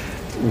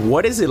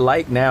 What is it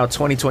like now,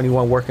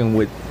 2021, working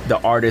with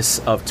the artists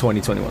of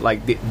 2021,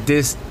 like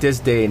this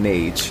day and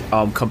age,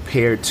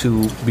 compared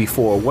to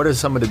before? What are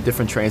some of the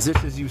different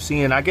transitions you've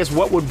seen? And I guess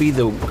what would be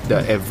the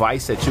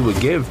advice that you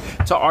would give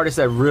to artists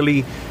that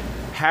really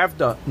have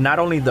not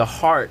only the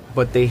heart,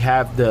 but they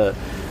have the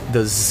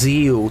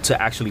zeal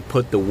to actually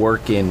put the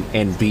work in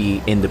and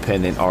be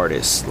independent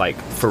artists? Like,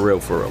 for real.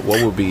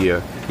 What would be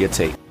your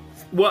take?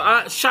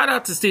 Well, shout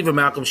out to Stephen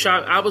Malcolm.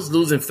 I was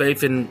losing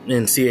faith in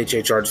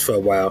CHH artists for a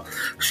while.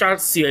 Shout out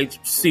to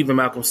Stephen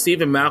Malcolm.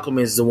 Stephen Malcolm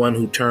is the one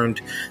who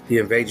turned the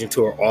Invasion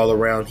Tour all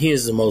around. He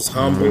is the most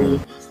humble.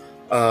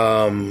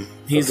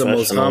 He's the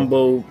most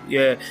humble.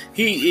 Yeah.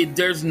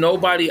 There's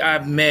nobody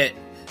I've met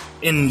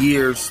in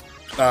years.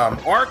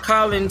 Art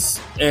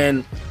Collins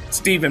and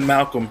Stephen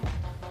Malcolm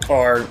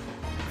are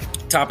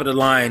top of the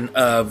line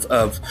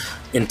of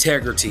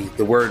integrity,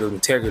 the word of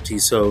integrity.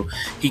 So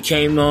he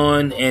came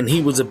on, and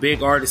he was a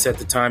big artist at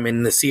the time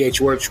in the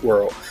CHH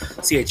world,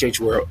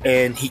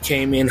 and he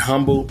came in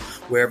humble.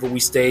 Wherever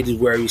we stayed is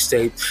where he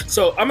stayed.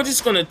 So I'm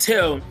just going to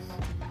tell,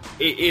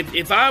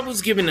 if I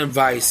was giving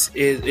advice,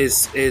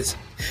 is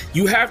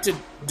you have to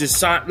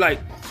decide, like,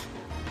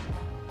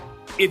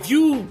 if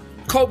you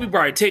Kobe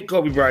Bryant, take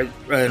Kobe Bryant,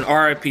 and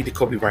RIP to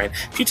Kobe Bryant.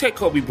 If you take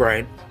Kobe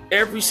Bryant,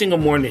 every single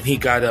morning he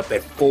got up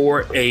at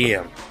 4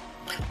 a.m.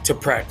 to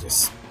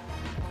practice.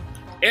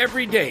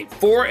 Every day,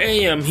 4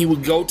 a.m., he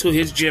would go to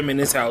his gym in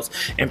his house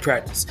and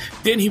practice.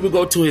 Then he would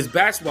go to his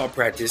basketball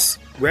practice,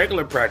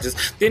 regular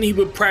practice. Then he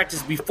would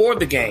practice before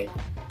the game,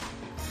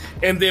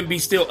 and then be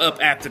still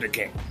up after the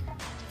game.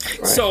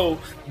 Right. So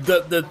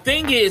the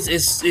thing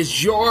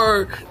is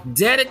your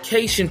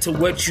dedication to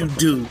what you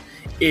do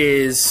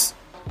is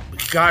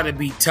gotta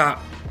be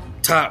top.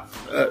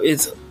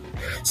 It's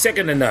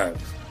second to none.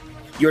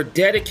 Your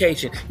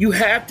dedication. You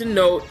have to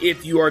know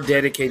if you are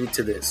dedicated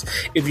to this.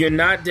 If you're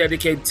not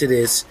dedicated to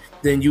this,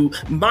 then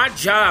my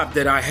job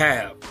that I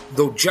have,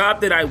 the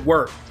job that I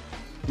work,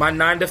 my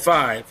 9 to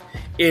 5,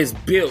 is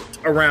built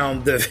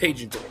around the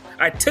Invasion Tour.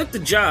 I took the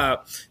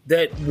job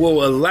that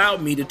will allow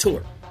me to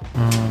tour.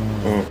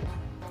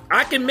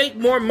 I can make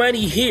more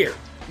money here,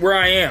 where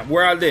I am,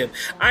 where I live.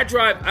 I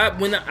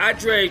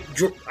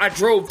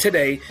drove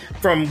today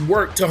from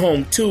work to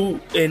home 2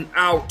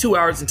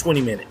 hours and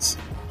 20 minutes.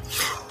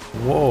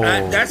 Whoa!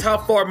 That's how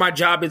far my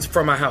job is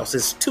from my house.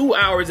 It's 2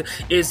 hours.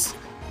 It's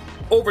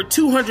over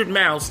 200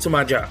 miles to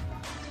my job.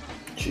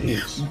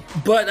 Jeez.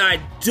 But I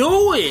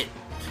do it.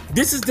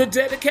 This is the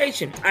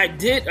dedication. I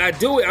do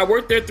it. I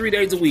work there 3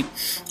 days a week,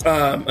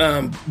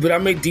 but I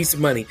make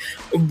decent money.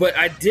 But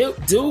I did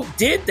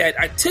that.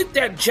 I took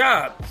that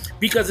job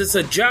because it's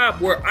a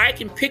job where I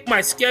can pick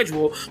my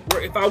schedule.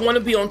 Where if I want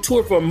to be on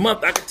tour for a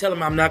month, I can tell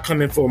them I'm not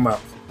coming for a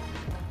month.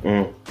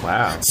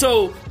 Wow.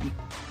 So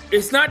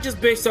it's not just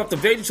based off the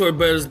Vaden story,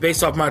 but it's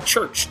based off my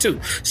church too.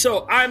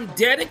 So I'm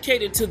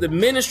dedicated to the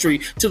ministry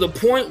to the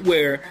point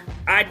where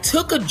I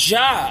took a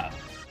job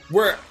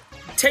where it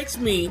takes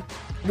me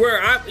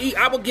where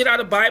I will get out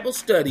of Bible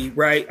study,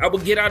 right? I will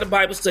get out of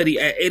Bible study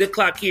at 8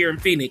 o'clock here in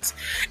Phoenix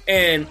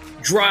and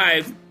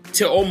drive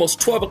till almost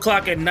 12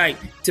 o'clock at night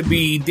to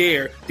be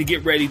there to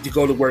get ready to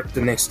go to work the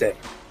next day.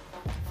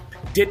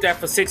 Did that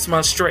for 6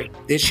 months straight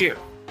this year.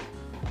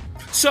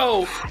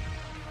 So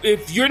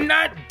if you're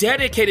not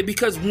dedicated,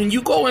 because when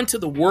you go into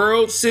the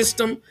world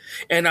system,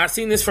 and I've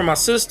seen this from my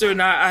sister,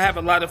 and I have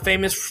a lot of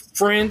famous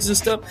friends and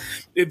stuff,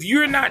 if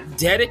you're not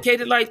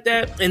dedicated like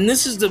that, and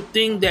this is the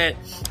thing that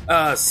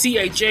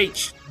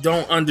CHH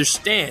don't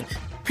understand,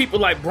 people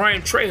like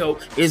Brian Trejo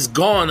is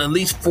gone at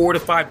least 4 to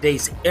 5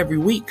 days every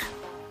week.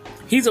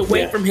 He's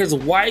away from his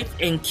wife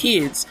and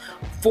kids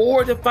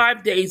 4 to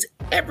 5 days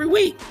every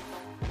week.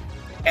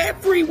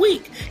 Every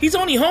week. He's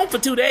only home for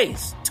 2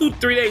 days.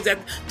 3 days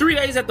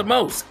at the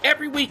most.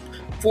 Every week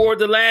for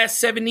the last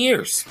 7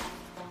 years.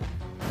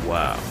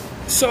 Wow.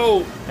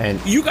 So, and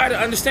you got to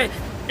understand.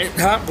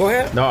 Go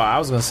ahead. No, I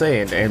was going to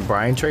say, and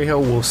Brian Trejo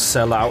will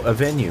sell out a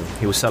venue.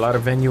 He will sell out a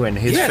venue, and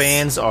his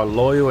fans are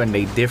loyal and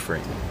they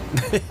different.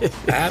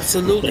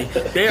 Absolutely.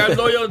 They are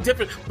loyal and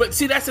different. But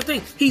see, that's the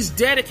thing. He's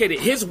dedicated.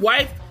 His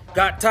wife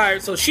got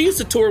tired, so she used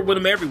to tour with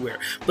him everywhere,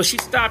 but she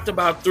stopped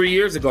about 3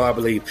 years ago, I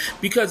believe,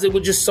 because it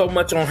was just so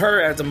much on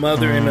her as a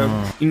mother,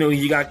 and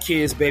you got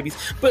kids, babies.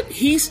 But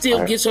he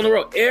still gets on the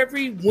road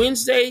every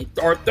Wednesday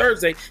or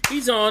Thursday.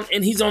 He's on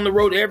the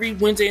road every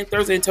Wednesday and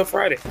Thursday until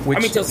Friday.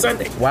 Till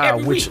Sunday. Wow,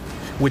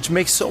 which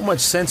makes so much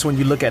sense when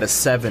you look at a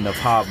 7 of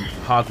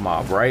Hog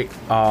Mob, right?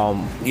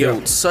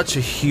 Such a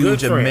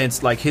huge,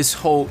 immense, like his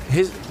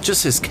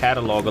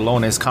catalog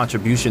alone, his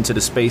contribution to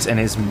the space, and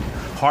his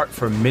heart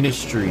for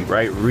ministry,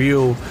 right?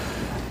 Real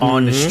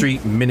on the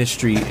street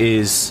ministry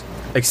is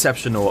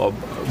exceptional,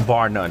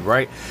 bar none,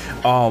 right?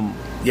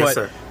 But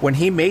sir. When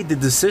he made the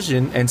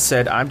decision and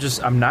said,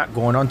 I'm not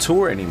going on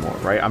tour anymore,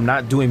 right? I'm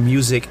not doing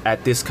music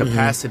at this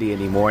capacity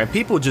anymore. And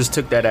people just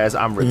took that as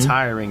I'm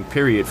retiring,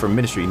 period, from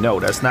ministry. No,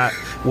 that's not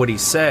what he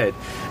said.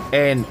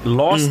 And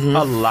lost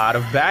a lot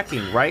of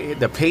backing, right?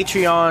 The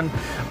Patreon,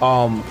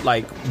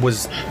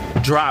 was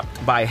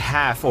dropped by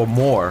half or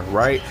more,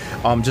 right?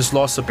 Just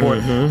lost support.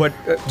 But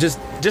just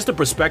the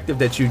perspective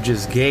that you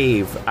just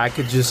gave, I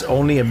could just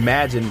only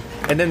imagine.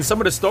 And then some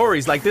of the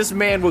stories, like this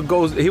man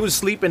he would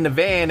sleep in the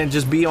van and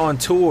just be on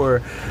tour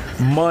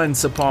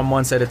months upon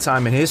months at a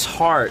time. And his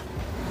heart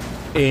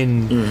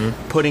in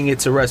putting it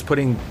to rest,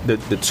 putting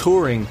the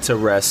touring to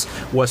rest,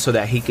 was so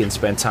that he can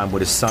spend time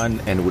with his son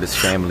and with his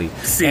family.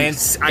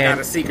 I got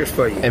a secret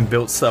for you. And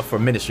build stuff for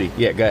ministry.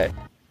 Yeah, go ahead.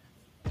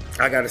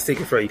 I got a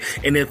secret for you.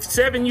 And if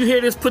 7, you hear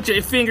this, put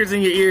your fingers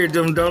in your ear.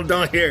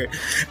 Don't hear it.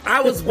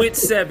 I was with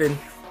 7,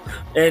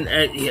 and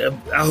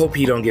I hope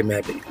he don't get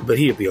mad at me, but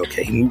he'll be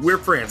okay. We're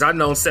friends. I've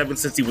known 7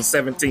 since he was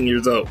 17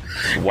 years old.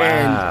 Wow.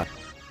 And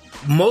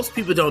most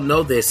people don't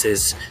know this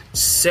is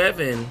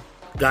 7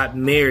 got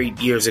married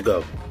years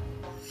ago.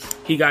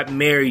 He got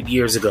married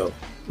years ago,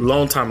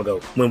 long time ago,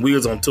 when we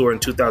was on tour in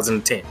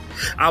 2010.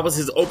 I was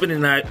his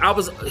opening act.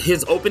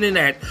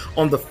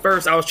 On the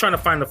first. I was trying to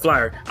find the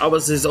flyer. I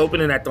was his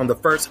opening act on the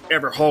first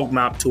ever Hog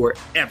Mob tour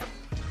ever.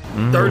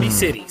 30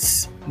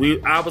 cities.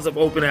 I was up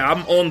opening.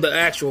 I'm on the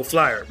actual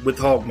flyer with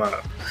Hog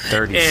Mob.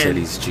 30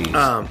 cities, geez.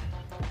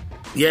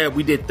 Yeah,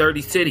 we did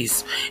 30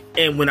 cities.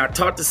 And when I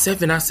talked to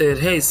 7, I said,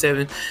 "Hey,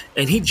 7,"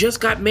 and he just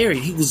got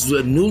married. He was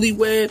a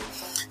newlywed.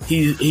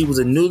 He was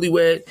a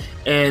newlywed,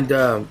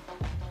 and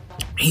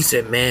he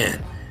said,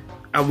 "Man,"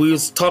 we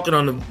was talking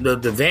on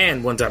the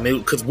van one time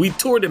because we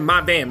toured in my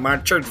van, my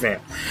church van,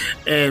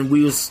 and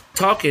we was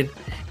talking,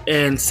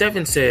 and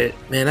 7 said,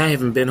 "Man, I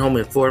haven't been home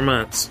in 4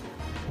 months."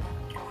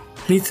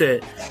 He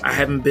said, "I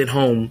haven't been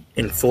home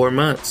in 4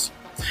 months,"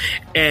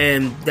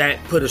 and that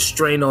put a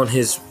strain on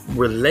his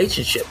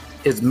relationship,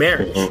 his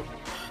marriage.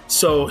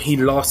 So he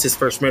lost his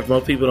first marriage.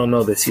 Most people don't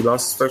know this. He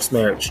lost his first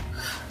marriage.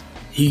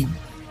 He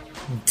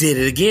did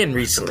it again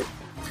recently.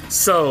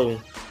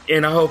 So,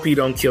 and I hope he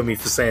don't kill me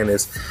for saying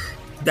this.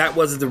 That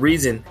wasn't the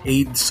reason.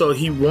 He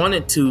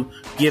wanted to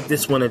give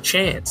this one a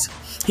chance.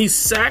 He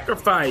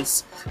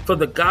sacrificed for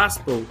the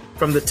gospel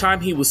from the time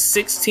he was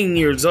 16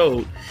 years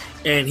old,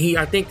 and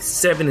I think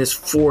 7 is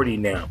 40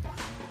 now.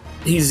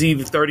 He's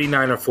either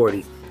 39 or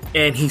 40,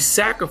 and he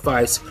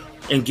sacrificed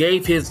and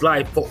gave his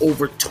life for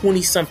over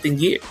 20 something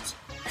years.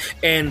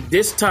 And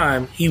this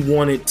time he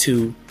wanted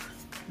to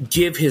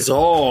give his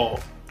all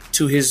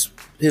to his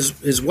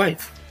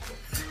wife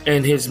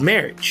and his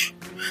marriage.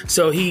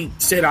 So he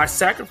said, "I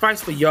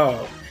sacrificed for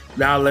y'all.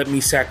 Now let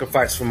me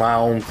sacrifice for my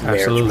own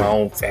marriage, my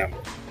own family."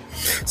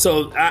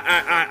 So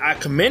I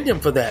commend him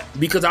for that,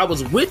 because I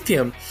was with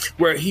him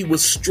where he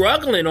was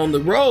struggling on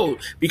the road,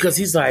 because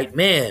he's like,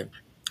 man,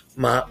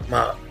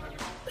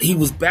 he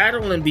was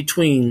battling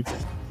between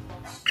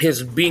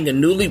his being a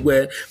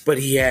newlywed, but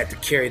he had to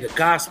carry the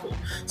gospel.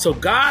 So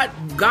God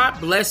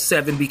blessed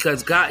 7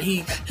 because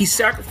he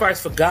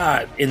sacrificed for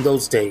God in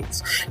those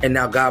days, and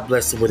now God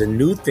blessed him with a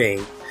new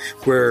thing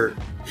where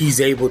he's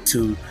able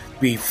to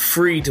be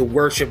free to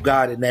worship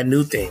God in that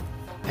new thing.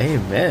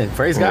 Amen.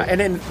 Praise God. And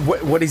then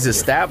what he's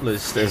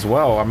established as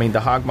well. I mean, the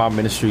Hog Mob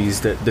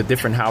Ministries, the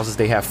different houses,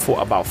 they have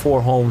about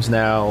 4 homes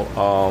now.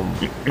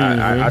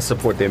 I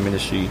support their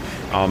ministry,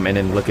 and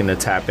then looking to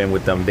tap in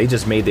with them. They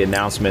just made the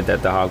announcement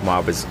that the Hog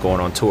Mob is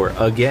going on tour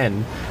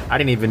again. I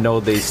didn't even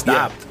know they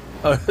stopped.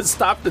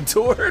 Stop the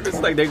tour.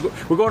 It's like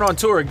we're going on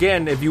tour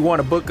again. If you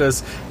want to book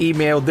us,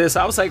 email this.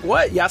 I was like,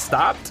 what? Y'all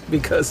stopped?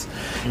 Because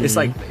it's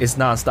like it's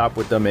nonstop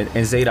with them.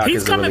 And Zadok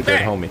is a really good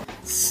homie.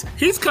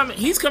 He's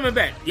coming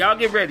back. Y'all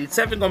get ready.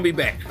 Seven gonna be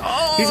back.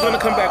 He's gonna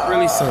come back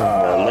really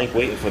soon. Link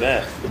waiting for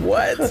that.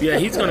 What? Yeah,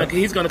 he's gonna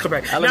come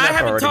back. Now I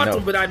haven't talked to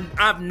him, but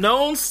I've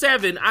known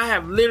Seven. I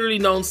have literally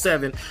known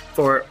Seven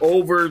for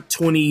over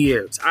 20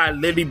 years. I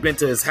literally been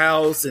to his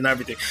house and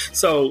everything.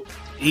 So.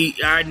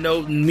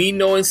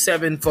 Knowing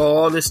Seven for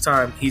all this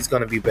time, he's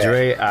gonna be back,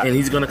 Dre, and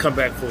he's gonna come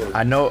back forward.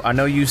 I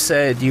know. You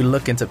said you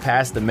looking to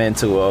pass the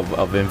mantle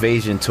of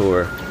Invasion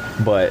Tour,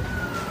 but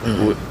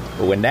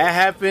when that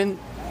happened,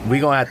 we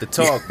gonna have to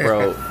talk,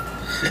 bro.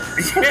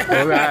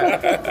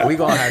 we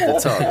gonna have to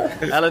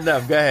talk.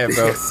 Enough. Go ahead,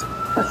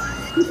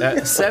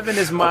 bro. Seven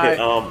is my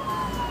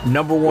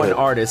number one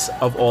artist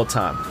of all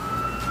time.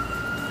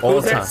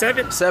 Who's that?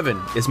 Seven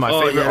is my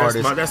favorite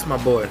artist. That's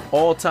my boy.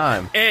 All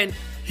time. And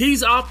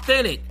he's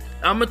authentic.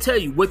 I'm gonna tell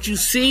you, what you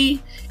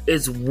see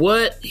is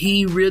what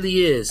he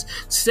really is.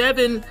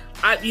 Seven,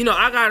 I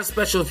got a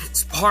special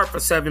heart for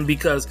Seven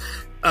because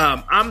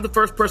I'm the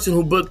first person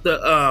who booked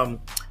the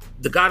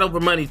God Over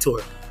Money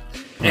tour,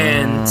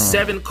 and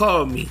Seven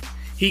called me.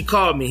 He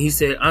called me. He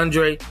said,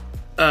 "Andre,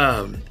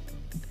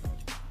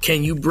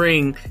 can you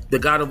bring the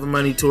God Over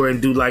Money tour and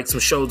do like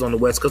some shows on the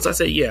West Coast?" I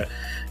said, "Yeah."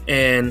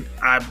 And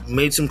I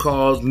made some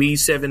calls. Me,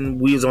 Seven,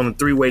 we was on a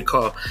 3-way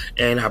call,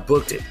 and I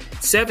booked it.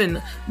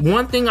 Seven,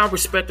 one thing I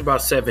respect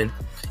about Seven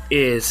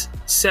is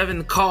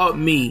Seven called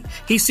me.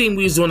 He seen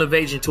we was on a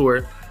Invasion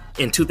tour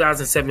in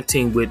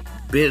 2017 with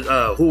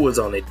who was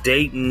on it?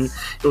 Dayton.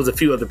 It was a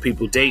few other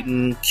people.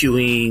 Dayton,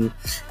 Queen.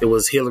 It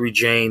was Hillary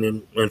Jane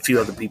and a few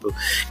other people.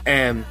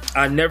 And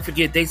I never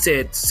forget. They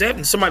said,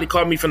 "Seven." Somebody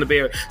called me from the Bay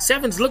Area.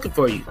 "Seven's looking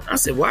for you." I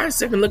said, "Why is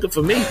Seven looking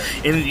for me?"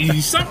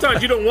 And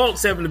sometimes you don't want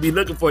Seven to be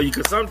looking for you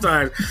because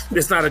sometimes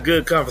it's not a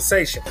good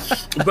conversation.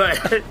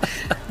 But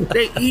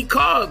he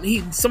called.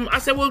 I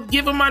said, "Well,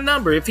 give him my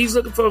number. If he's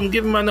looking for him,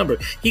 give him my number."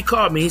 He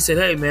called me. He said,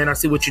 "Hey, man, I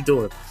see what you're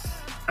doing."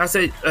 I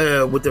said,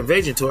 with the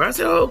Invasion tour. I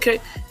said, "Oh, okay."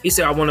 He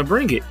said, "I want to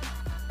bring it."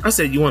 I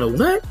said, "You want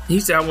to what?" He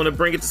said, "I want to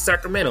bring it to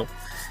Sacramento."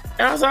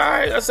 And I was like, "All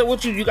right." I said,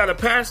 "What, you got a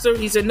pastor?"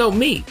 He said, "No,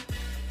 me."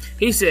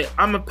 He said,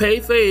 "I'm going to pay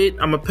for it.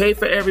 I'm going to pay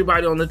for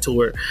everybody on the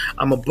tour.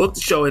 I'm going to book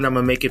the show and I'm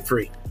going to make it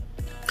free."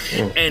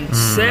 And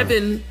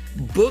Seven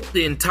booked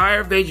the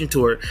entire Invasion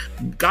tour,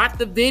 got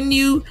the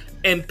venue,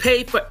 and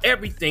paid for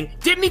everything.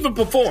 Didn't even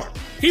perform.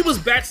 He was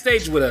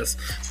backstage with us.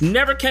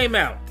 Never came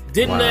out.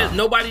 Didn't let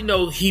nobody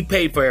know he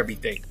paid for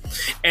everything,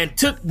 and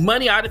took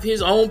money out of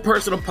his own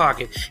personal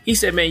pocket. He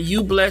said, "Man,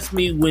 you blessed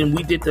me when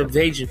we did the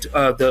Invasion,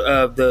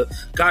 the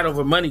God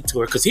Over Money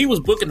tour," because he was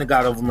booking the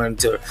God Over Money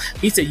tour.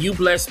 He said, "You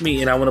blessed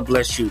me, and I want to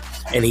bless you."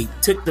 And he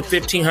took the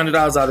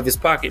 $1,500 out of his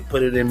pocket,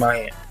 put it in my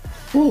hand,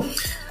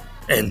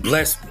 and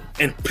blessed me.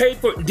 And paid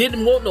for it.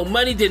 Didn't want no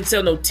money. Didn't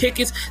sell no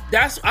tickets.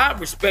 I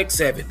respect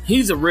Seven.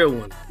 He's a real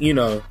one,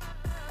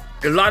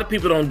 A lot of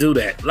people don't do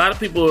that. A lot of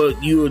people,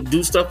 you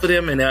do stuff for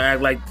them and they'll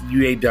act like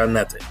you ain't done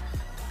nothing.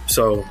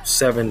 So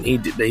Seven, he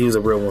was a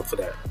real one for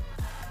that.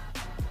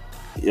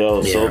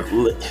 Yo,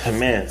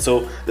 yeah.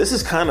 So this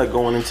is kind of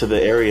going into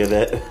the area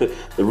that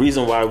the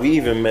reason why we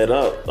even met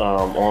up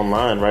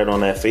online, right on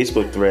that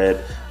Facebook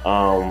thread,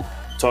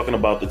 talking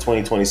about the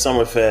 2020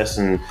 Summerfest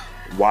and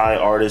why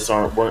artists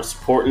weren't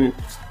supporting.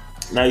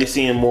 Now you're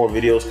seeing more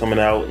videos coming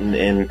out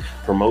and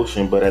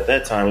promotion, but at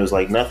that time it was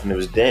like nothing. It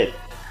was dead.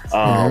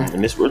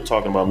 And this we're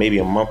talking about maybe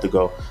a month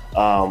ago.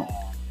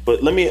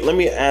 But let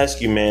me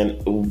ask you,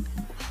 man,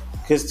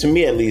 because to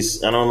me at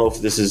least, I don't know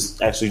if this is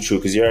actually true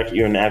because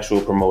you're an actual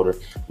promoter.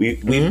 We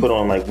put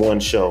on like one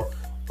show,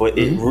 but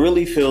it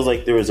really feels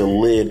like there is a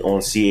lid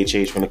on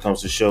CHH when it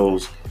comes to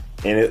shows,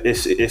 and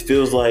it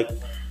feels like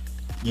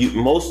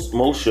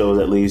most shows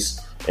at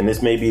least, and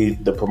this may be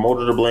the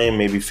promoter to blame,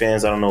 maybe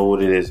fans, I don't know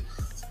what it is,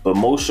 but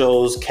most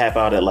shows cap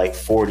out at like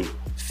 40,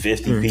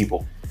 50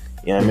 people.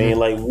 You know what I mean?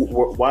 Like,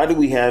 why do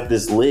we have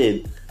this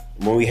lid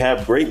when we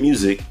have great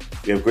music,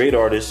 we have great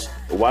artists?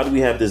 Why do we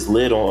have this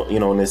lid on,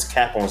 and this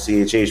cap on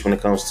CHH when it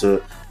comes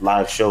to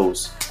live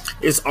shows?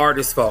 It's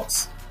artists'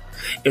 faults.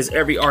 It's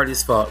every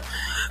artist's fault.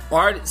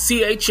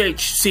 CHH,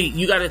 see,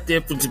 you got a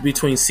difference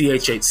between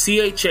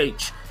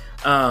CHH,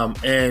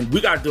 and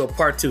we got to do a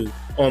part 2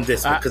 on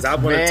this one because I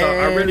want to talk.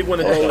 I really want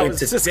to go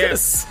into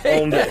depth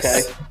on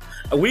this.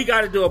 We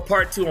got to do a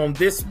part 2 on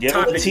this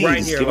topic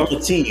right here. Give them a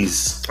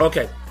tease.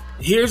 Okay.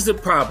 Here's the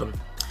problem,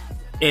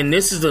 and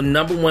this is the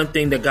number one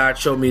thing that God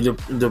showed me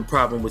the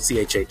problem with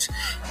CHH.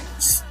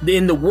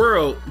 In the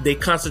world, they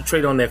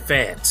concentrate on their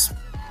fans.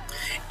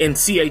 In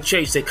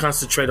CHH, they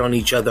concentrate on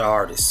each other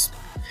artists.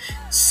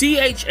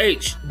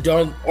 CHH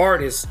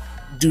artists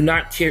do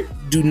not care,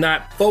 do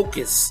not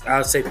focus.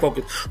 I'll say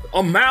focus.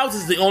 Miles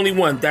is the only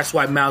one. That's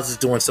why Miles is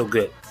doing so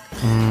good.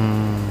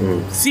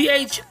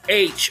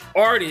 CHH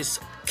artists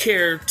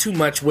care too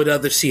much what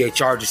other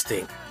CH artists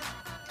think.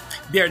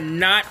 They're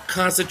not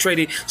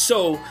concentrated,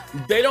 so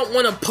they don't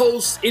want to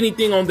post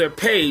anything on their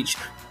page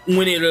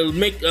when it'll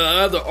make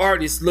other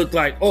artists look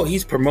like, oh,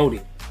 he's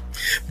promoting.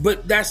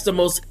 But that's the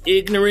most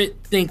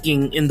ignorant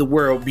thinking in the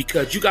world,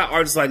 because you got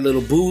artists like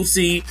Lil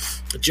Boosie,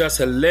 Just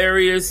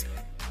Hilarious.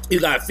 You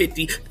got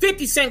 50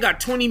 Cent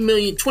got 20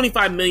 million,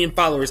 25 million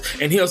followers,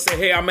 and he'll say,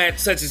 hey, I'm at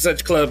such and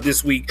such club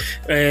this week,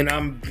 and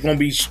I'm going to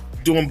be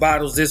doing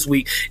bottles this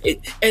week.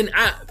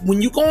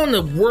 When you go in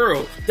the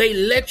world, they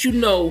let you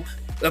know,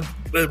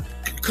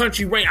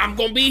 country rain, I'm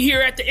going to be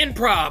here at the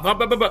Improv. Blah,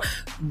 blah, blah, blah.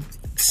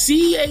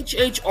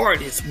 CHH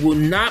artists will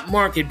not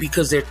market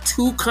because they're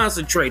too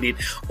concentrated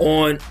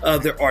on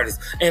other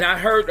artists. And I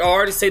heard the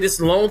artist say this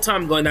a long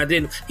time ago, and I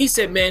didn't. He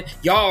said, man,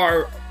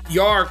 y'all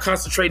are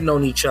concentrating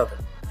on each other.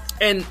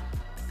 And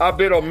I've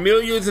been on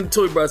millions of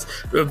tour bus.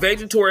 The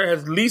Invasion Tour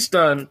has at least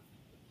done,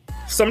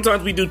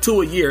 sometimes we do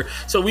 2 a year.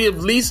 So we have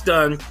at least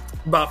done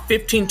about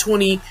 15,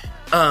 20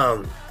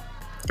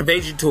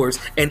 Invasion tours,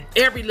 and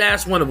every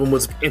last one of them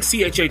was in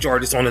CHH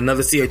artists on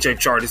another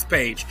CHH artist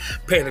page,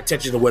 paying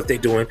attention to what they're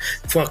doing,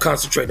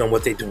 concentrating on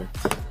what they're doing.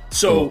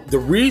 So the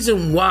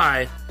reason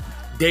why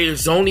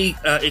there's only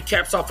it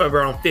caps off at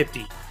around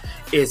 50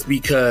 is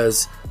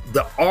because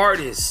the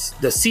artists,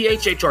 the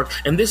CHH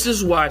artists, and this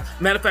is why.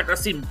 Matter of fact, I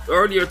seen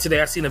earlier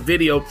today, I seen a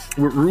video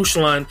with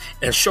Ruslan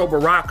and Sho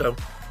Baraka,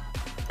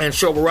 and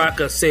Sho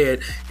Baraka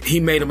said he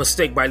made a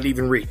mistake by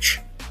leaving Reach,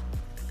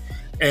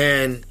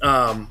 and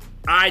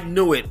I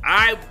knew it.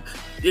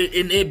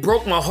 It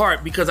broke my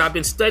heart because I've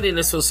been studying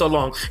this for so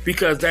long.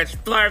 Because that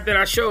flyer that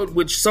I showed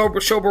with Sho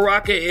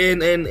Baraka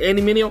and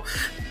Andy Mineo,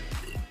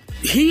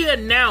 he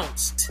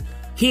announced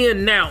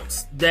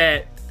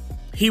that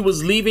he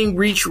was leaving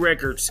Reach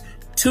Records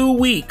 2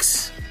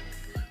 weeks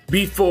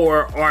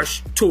before our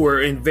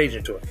tour,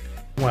 Invasion Tour.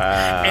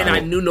 Wow! And I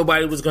knew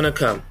nobody was gonna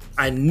come.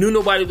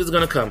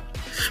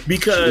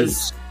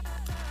 Because.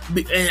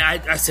 And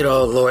I said,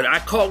 oh, Lord. I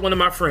called one of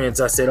my friends.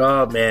 I said,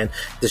 oh, man,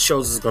 the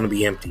shows is going to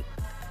be empty.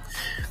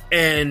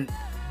 And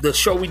the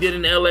show we did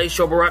in L.A.,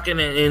 Sho Baraka and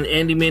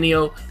Andy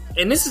Mineo,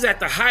 and this is at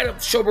the height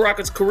of Sho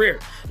Baraka's career.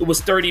 It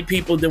was 30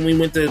 people. Then we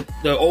went to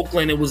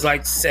Oakland. It was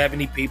like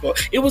 70 people.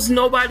 It was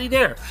nobody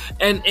there.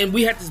 And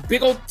we had this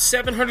big old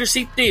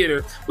 700-seat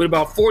theater with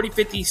about 40,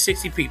 50,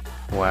 60 people.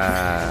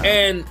 Wow.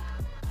 And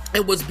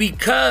it was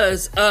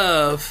because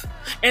of...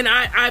 And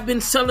I've been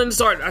selling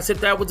this art. I said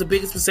that was the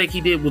biggest mistake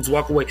he did, was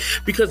walk away,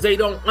 because they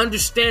don't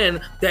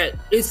understand that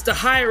it's the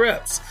higher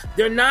ups.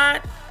 They're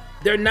not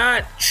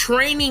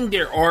training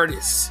their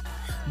artists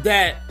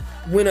that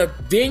when a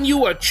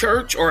venue, a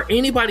church, or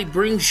anybody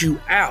brings you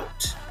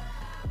out,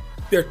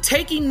 they're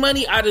taking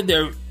money out of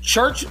their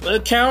church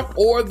account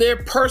or their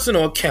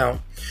personal account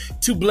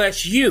to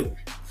bless you.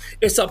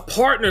 It's a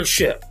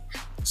partnership.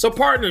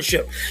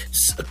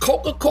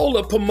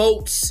 Coca-Cola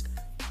promotes,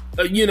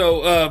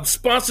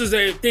 sponsors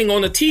their thing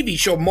on a TV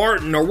show,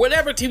 Martin or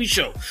whatever TV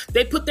show.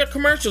 They put their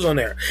commercials on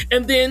there.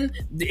 And then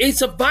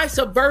it's a vice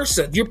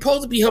versa. You're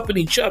supposed to be helping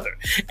each other.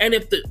 And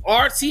if the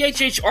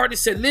CHH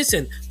artist said,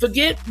 listen,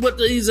 forget what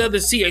these other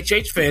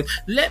CHH fans,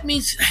 let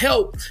me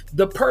help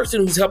the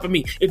person who's helping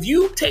me. If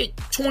you take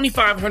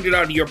 $2,500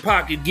 out of your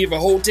pocket, give a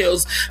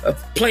hotels,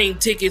 plane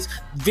tickets,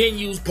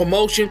 venues,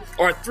 promotion,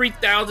 or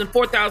 $3,000,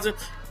 $4,000,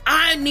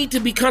 I need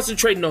to be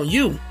concentrating on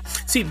you.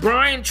 See,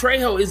 Brian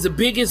Trejo is the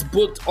biggest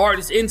booked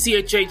artist in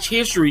CHH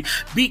history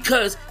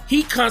because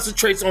he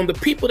concentrates on the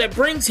people that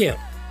brings him.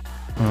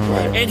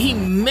 And he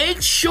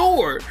makes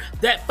sure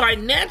that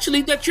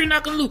financially that you're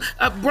not going to lose.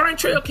 Brian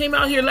Trejo came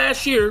out here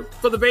last year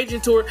for the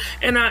Invasion Tour,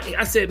 and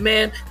I said,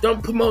 man,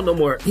 don't promote no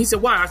more. He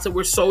said, why? I said,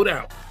 we're sold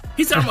out.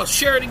 He said, I'm going to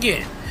share it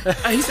again.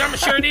 He said, I'm going to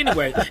share it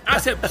anyway. I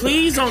said,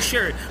 please don't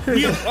share it.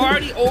 We are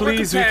already over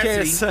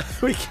capacity.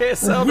 We can't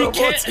sell no more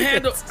tickets.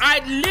 Handle.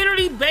 I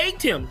literally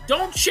begged him,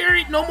 don't share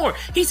it no more.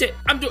 He said,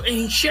 I'm doing, and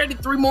he shared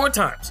it 3 more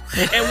times.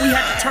 And we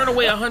had to turn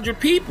away 100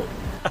 people.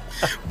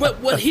 But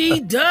what he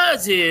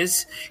does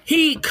is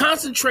he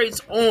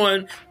concentrates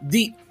on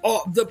the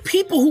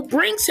people who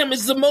brings him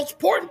is the most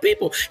important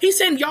people. He's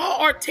saying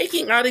y'all are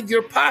taking out of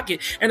your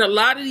pocket, and a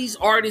lot of these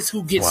artists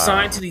who get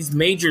signed to these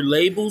major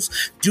labels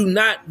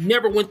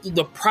never went through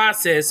the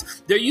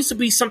process. There used to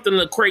be something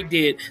that Craig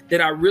did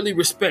that I really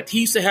respect.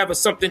 He used to have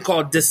something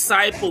called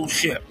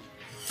discipleship.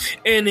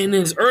 And in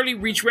his early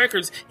Reach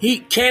Records,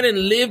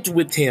 Cannon lived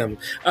with him.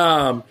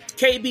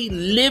 KB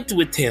lived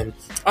with him.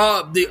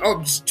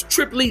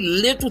 Triple E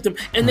lived with him.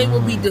 And they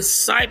would be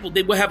discipled.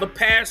 They would have a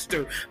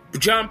pastor,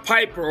 John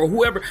Piper or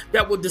whoever,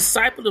 that would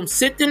disciple them,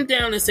 sit them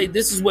down and say,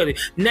 this is what it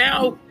is.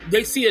 Now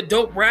they see a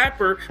dope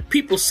rapper,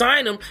 people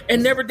sign them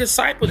and never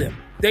disciple them.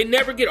 They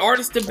never get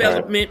artist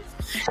development,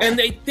 and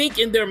they think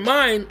in their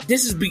mind,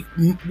 this is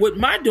what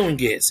my doing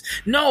is.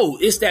 No,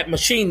 it's that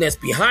machine that's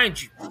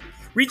behind you.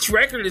 Reach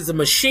Record is a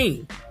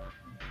machine.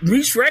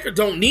 Reach Records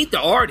don't need the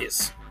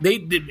artists.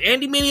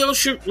 Andy Mineo,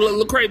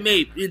 Lecrae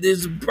made it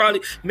is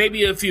probably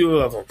maybe a few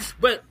of them,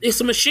 but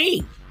it's a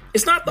machine.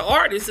 It's not the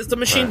artist; it's the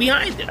machine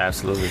behind it.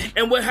 Absolutely.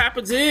 And what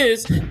happens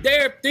is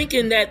they're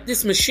thinking that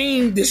this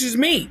machine, this is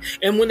me.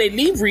 And when they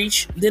leave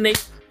Reach, then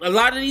a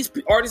lot of these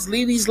artists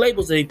leave these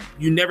labels.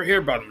 You never hear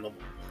about them no more.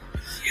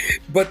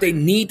 But they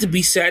need to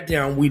be sat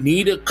down. We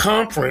need a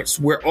conference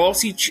where all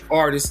CH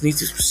artists need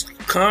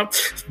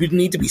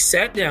to be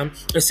sat down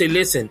and say,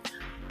 listen,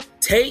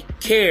 take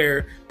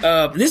care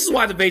of, this is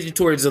why the Invasion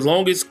Tour is the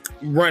longest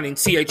running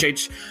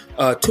CHH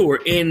tour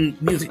in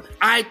music.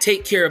 I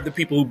take care of the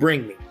people who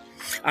bring me.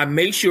 I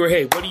make sure,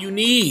 hey, what do you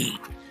need?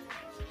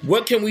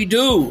 What can we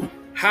do?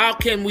 How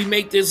can we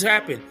make this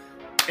happen?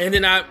 And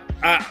then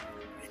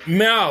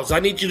Miles,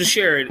 I need you to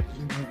share it.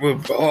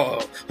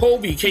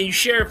 Hovey, can you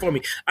share it for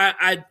me?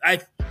 I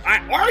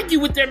argue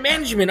with their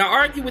management. I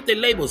argue with their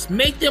labels.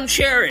 Make them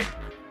share it.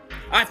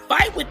 I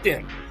fight with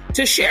them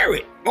to share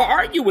it or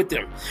argue with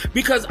them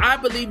because I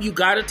believe you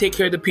got to take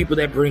care of the people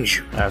that brings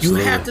you.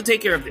 Absolutely. You have to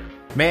take care of them.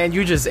 Man,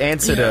 you just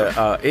answered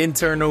a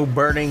internal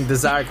burning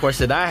desire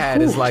question I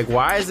had. Is like,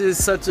 why is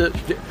this such a...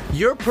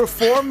 You're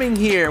performing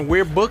here and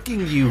we're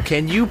booking you.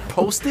 Can you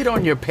post it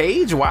on your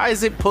page? Why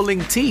is it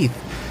pulling teeth?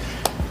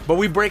 But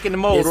we breaking the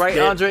mold, right,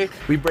 Andre?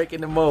 We breaking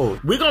the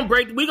mold. We're gonna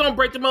break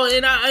the mold.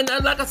 And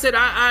like I said,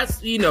 I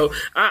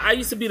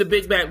used to be the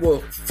big bad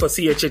wolf for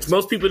CHH.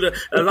 Most people,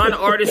 a lot of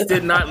artists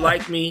did not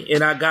like me,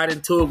 and I got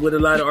into it with a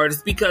lot of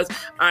artists because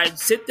I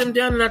sit them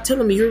down and I tell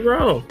them you're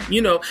wrong,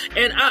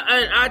 and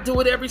I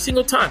do it every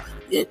single time.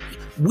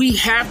 We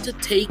have to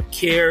take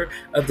care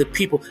of the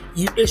people.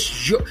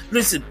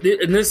 Listen,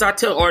 and this I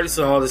tell artists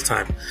all this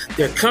time.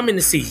 They're coming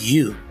to see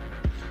you.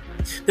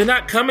 They're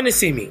not coming to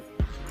see me.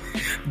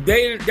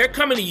 They're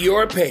coming to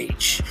your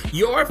page.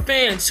 Your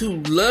fans who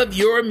love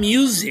your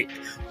music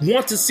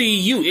want to see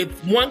you. If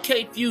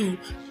 1K few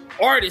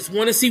artists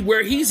want to see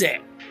where he's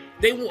at,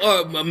 they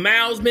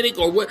Miles Minnick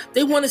or what,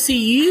 they want to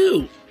see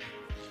you.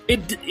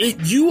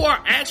 You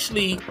are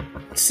actually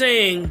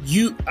saying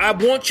I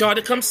want y'all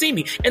to come see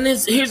me. And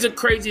here's the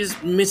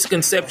craziest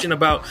misconception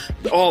about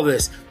all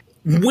this.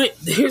 When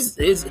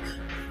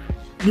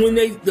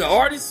the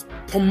artist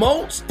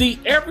promotes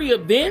every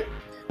event,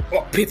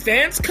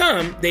 fans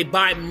come, they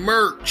buy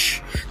merch,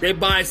 they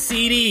buy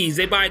CDs,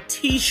 they buy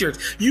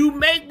t-shirts. You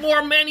make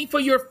more money for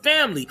your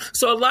family.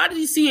 So a lot of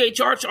these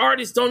CHH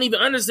artists don't even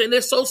understand. They're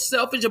so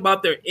selfish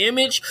about their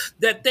image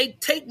that they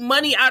take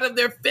money out of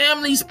their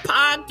family's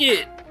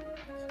pocket.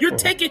 You're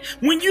taking,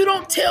 when you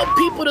don't tell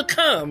people to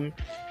come,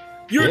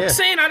 you're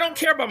saying, I don't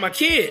care about my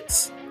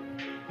kids.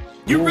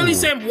 You're really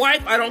saying,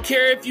 wife, I don't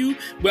care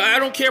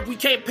if we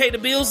can't pay the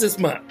bills this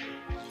month.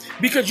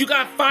 Because you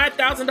got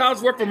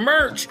 $5,000 worth of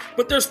merch,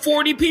 but there's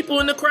 40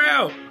 people in the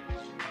crowd.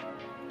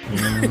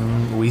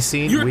 We've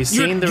seen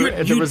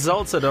the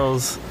results of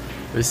those.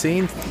 We've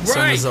seen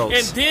some results.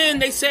 And then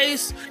they say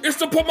it's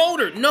the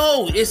promoter.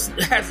 No, it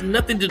has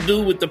nothing to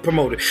do with the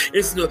promoter.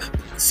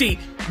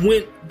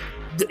 When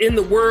in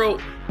the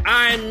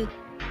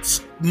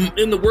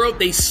world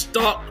they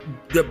stalk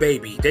the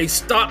baby. They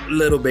stalk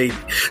Little Baby.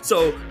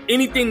 So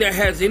anything that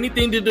has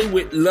anything to do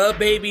with Lil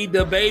Baby,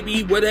 the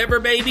baby, whatever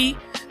baby,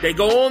 they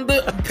go on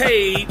the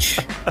page.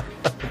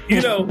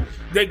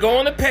 They go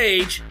on the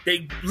page.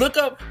 They look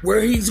up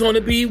where he's going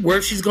to be,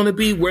 where she's going to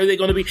be, where they're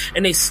going to be,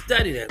 and they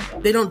study that.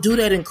 They don't do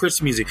that in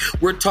Christian music.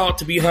 We're taught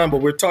to be humble.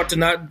 We're taught to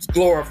not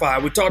glorify.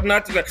 We're taught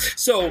not to.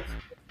 So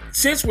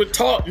since we're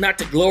taught not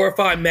to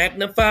glorify,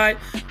 magnify,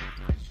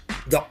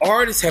 the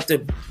artists have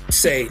to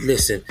say,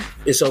 listen,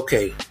 it's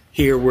okay.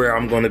 Here where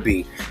I'm going to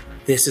be.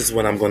 This is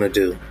what I'm going to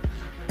do.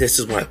 This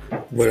is what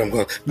I'm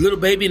going to. Little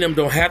Baby and them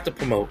don't have to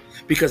promote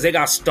because they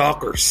got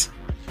stalkers.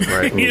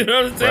 Right. You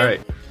know what I'm saying?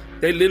 Right.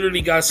 They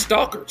literally got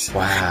stalkers.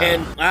 Wow.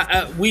 And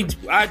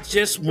I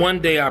just one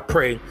day I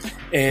pray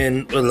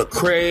and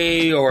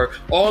Lecrae or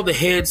all the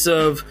heads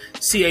of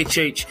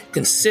CHH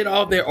can sit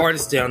all their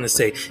artists down and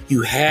say,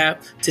 you have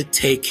to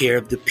take care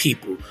of the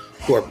people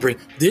who are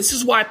this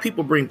is why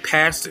people bring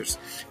pastors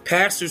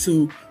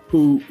who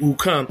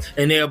come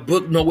and they'll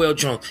book Noel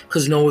Jones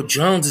because Noel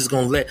Jones is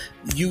going to let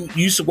you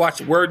used to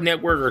watch Word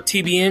Network or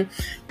TBN.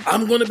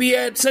 I'm going to be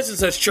at such and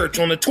such church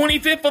on the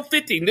 25th of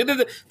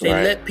 15th. They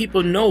let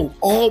people know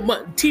all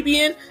month.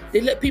 TBN,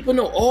 they let people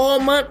know all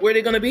month where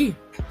they're going to be.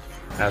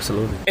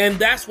 Absolutely. And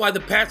that's why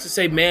the pastors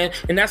say, man,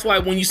 and that's why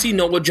when you see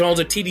Noel Jones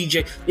or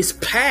TDJ, it's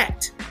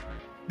packed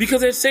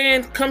because they're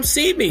saying, come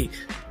see me.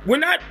 We're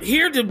not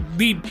here to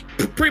be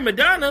prima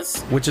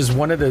donnas. Which is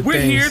one of the We're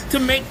things. here to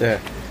make...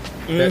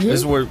 This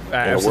is where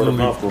I absolutely word of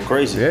mouth go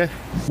crazy. Yeah,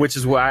 which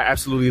is why I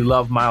absolutely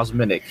love Miles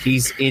Minnick.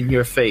 He's in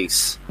your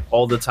face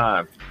all the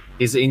time.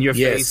 He's in your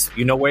face.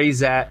 You know where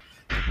he's at.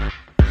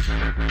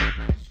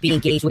 Be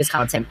engaged with his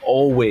content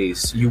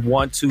always. You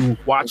want to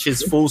watch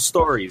his full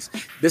stories.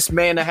 This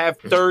man to have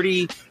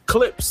 30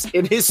 clips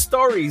in his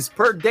stories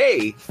per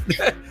day,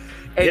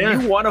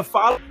 and you want to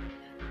follow.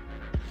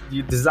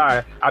 You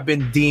desire. I've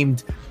been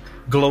deemed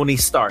Glony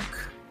Stark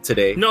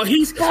today. No,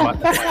 he's my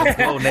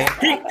glow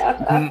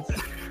name.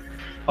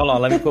 Hold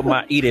on, let me put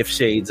my Edith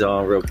shades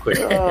on real quick.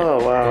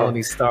 Oh, wow.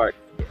 Tony Stark.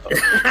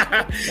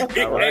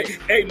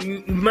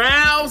 Hey,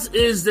 Miles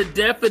is the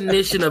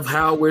definition of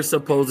how we're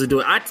supposed to do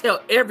it. I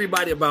tell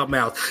everybody about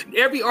Miles.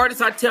 Every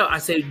artist I tell, I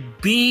say,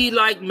 be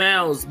like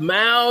Miles.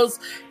 Miles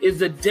is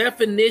the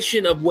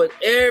definition of what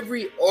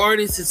every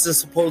artist is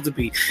supposed to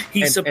be.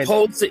 He's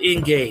supposed to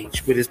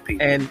engage with his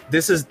people. And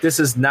this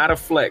is not a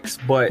flex,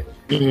 but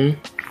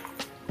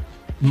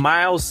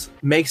Miles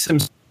makes him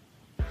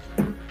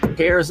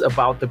cares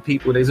about the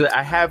people.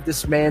 I have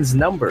this man's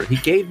number. He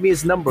gave me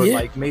his number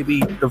like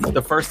maybe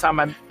the first time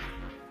I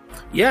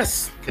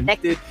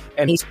connected,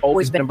 and he's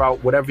always been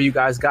about whatever you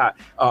guys got.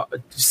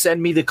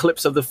 Send me the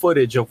clips of the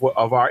footage of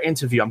our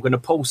interview. I'm going to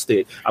post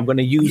it. I'm going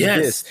to use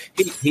this.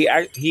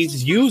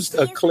 He's used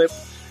a clip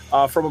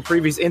from a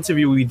previous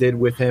interview we did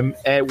with him,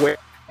 and where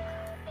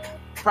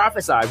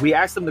prophesied. We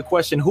asked him the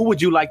question, "Who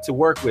would you like to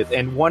work with?"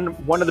 And one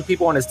of the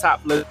people on his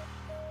top list.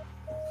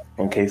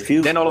 Okay,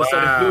 Future. Then all of a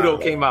sudden, Pluto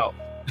came out.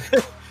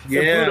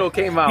 Pluto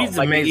came out He's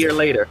like amazing. a year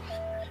later.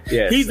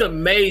 Yeah, he's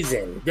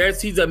amazing.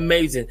 He's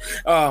amazing.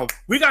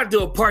 We got to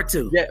do a part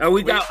 2. Yeah,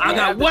 I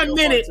got 1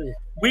 minute.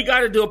 We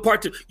got to do a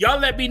part 2. Y'all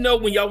let me know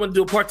when y'all want to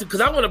do a part 2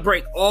 because I want to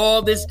break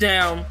all this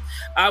down.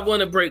 I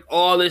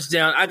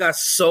got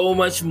so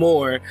much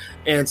more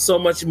and so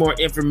much more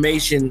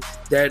information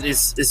that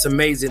it's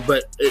amazing.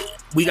 But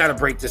we got to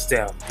break this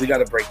down.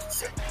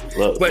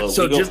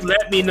 Just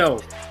let me know.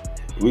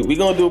 We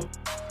gonna do.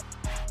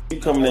 You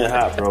coming in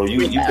hot, bro.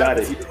 You got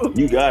it.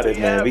 You got it,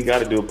 man. We got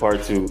to do a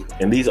part 2,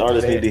 and these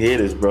artists need to hear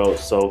this, bro.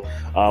 So,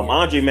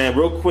 Andre, man,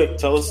 real quick,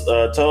 tell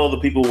all the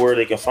people where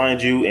they can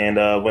find you and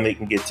when they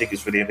can get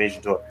tickets for the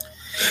Invasion Tour.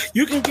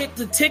 You can get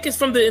the tickets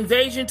from the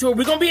Invasion Tour.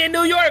 We're gonna be in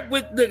New York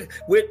with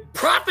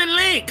Prophet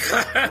Link.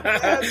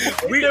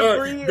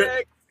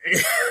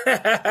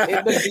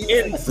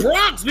 In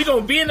Bronx. We're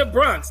gonna be in the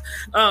Bronx.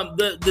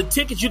 The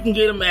tickets, you can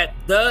get them at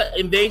the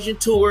Invasion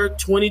Tour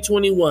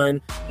 2021.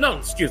 No,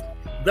 excuse me.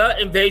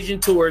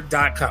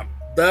 TheInvasionTour.com.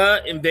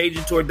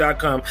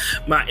 TheInvasionTour.com.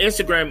 My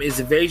Instagram is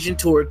Invasion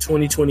Tour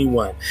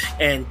 2021,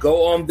 and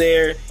go on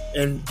there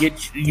and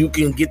you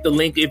can get the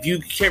link. If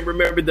you can't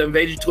remember the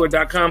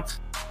InvasionTour.com,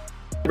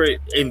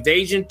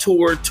 Invasion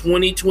Tour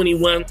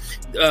 2021,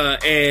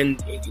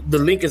 and the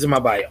link is in my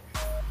bio,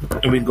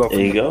 and we can go.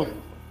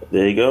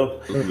 There you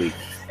go.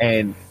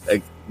 And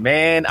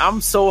man, I'm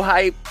so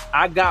hyped.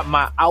 I got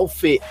my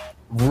outfit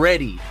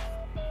ready.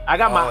 I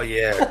got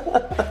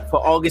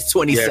for August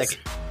 22nd. Yes.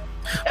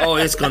 Oh,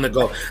 it's gonna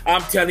go.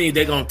 I'm telling you,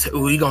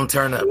 we gonna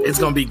turn up. It's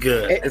gonna be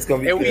good. It's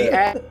gonna be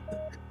good.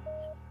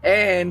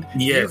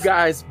 You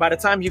guys, by the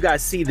time you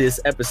guys see this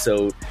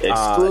episode,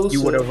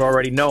 you would have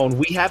already known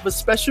we have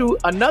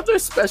another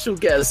special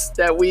guest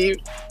that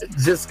we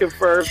just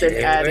confirmed and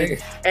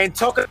added, and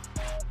talk.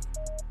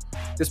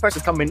 This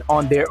person's coming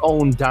on their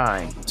own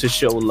dime to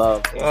show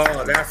love.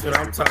 Oh, that's what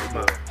I'm talking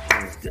about.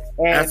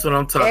 And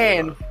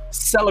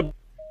celebrate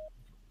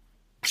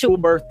your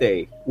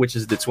birthday, which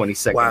is the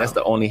 22nd. Wow. That's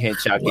the only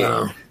hint y'all get.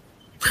 Wow.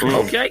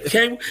 Okay,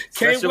 can't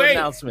wait.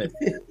 Announcement.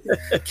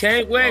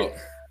 Can't wait.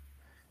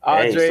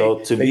 Andre, hey, so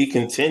to be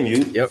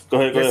continued. Yep.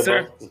 Go ahead,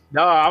 sir. Bro.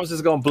 No, I was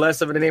just going to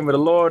bless in the name of the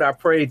Lord. I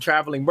pray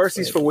traveling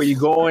mercies for where you're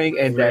going,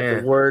 and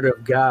that the word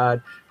of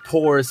God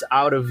pours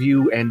out of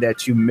you, and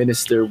that you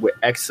minister with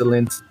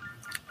excellence.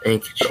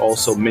 Thank you, Jesus.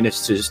 Also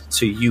ministers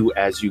to you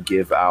as you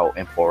give out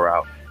and pour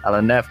out.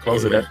 Alanef,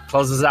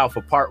 closes out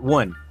for part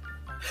 1.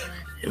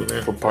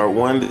 Amen. For part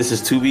 1, this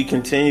is To Be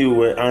Continued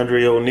with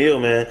Andre O'Neal,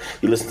 man.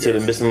 You listen to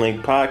the Missing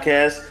Link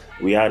podcast.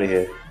 We out of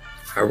here.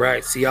 All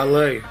right, see y'all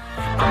later.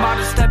 I'm about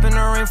to step in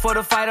the ring for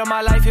the fight of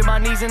my life. Hit my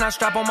knees and I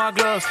strap on my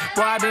gloves.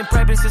 Boy, I've been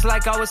prepping since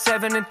like I was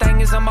 7. And thing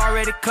is, I'm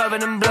already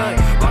covered in blood.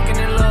 Walking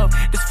in love.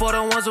 This for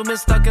the ones who've been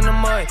stuck in the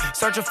mud.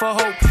 Searching for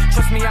hope.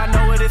 Trust me, I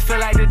know what it feel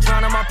like to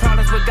drown on my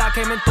problems. But God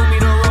came and threw me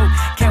the rope.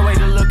 Can't wait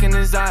to look in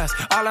his eyes.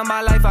 All of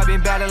my life, I've been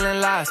battling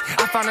lies.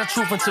 I found the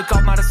truth and took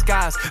off my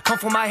disguise. Come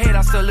from my head,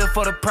 I still live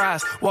for the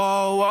prize.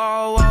 Whoa,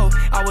 whoa, whoa.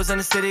 I was in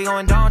the city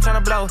going down,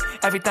 trying to blow.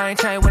 Everything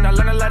changed when I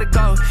learned to let it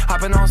go.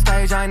 Hopping on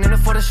stage, I ain't in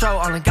it for the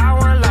show. Only got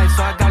one life,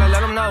 so I gotta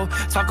let them know.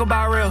 Talk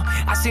about real.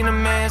 I seen a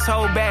man's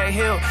whole bad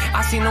hill.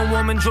 I seen a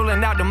woman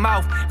drooling out the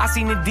mouth. I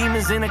seen the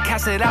demons in her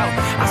cast it out.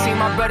 I seen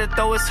my brother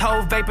throw his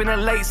hoe vaping the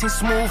late. Seen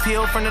smooth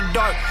heal from the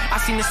dark. I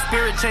seen the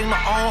spirit change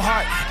my own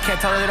heart. Can't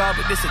tell it all,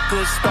 but this a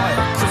good start.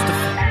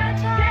 Christopher.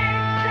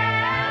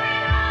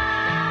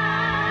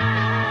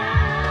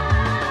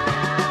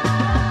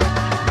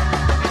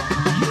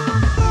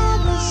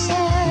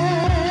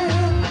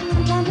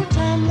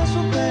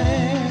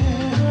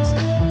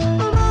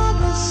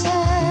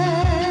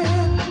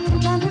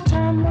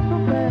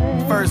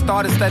 First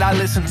artist that I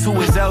listen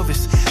to is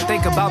Elvis.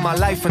 Think about my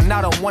life and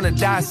I don't wanna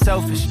die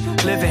selfish.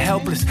 Living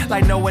helpless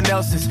like no one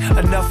else is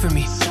enough for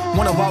me.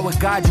 Wanna walk with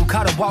God, you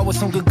gotta walk with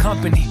some good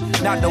company.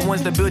 Not the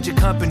ones that build your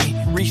company.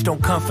 Reach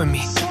don't come for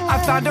me. I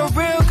found a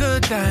real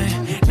good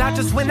thing, not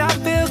just when I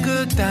feel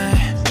good thing.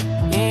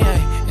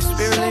 Yeah, your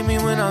spirit lead me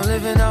when I'm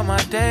living out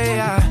my day.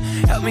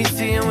 Help me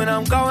see it when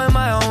I'm going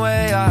my own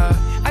way. I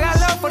got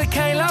love for the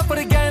can't love for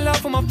the game, love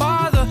for my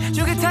father.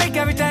 You can take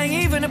everything,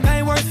 even the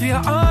pain works for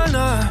your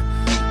honor.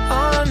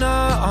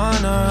 Honor,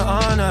 honor,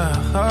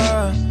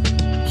 honor.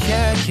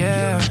 Yeah,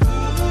 yeah.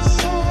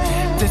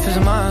 This is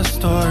my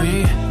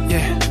story,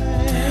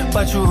 yeah.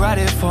 But you write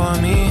it for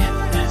me.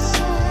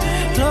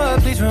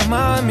 Lord, please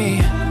remind me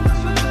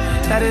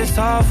that it's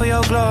all for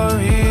your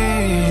glory.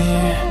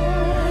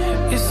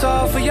 It's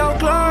all for your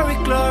glory,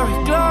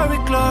 glory, glory,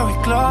 glory,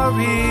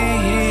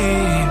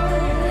 glory.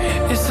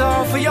 It's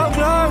all for your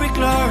glory,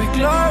 glory,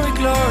 glory,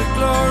 glory,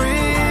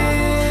 glory.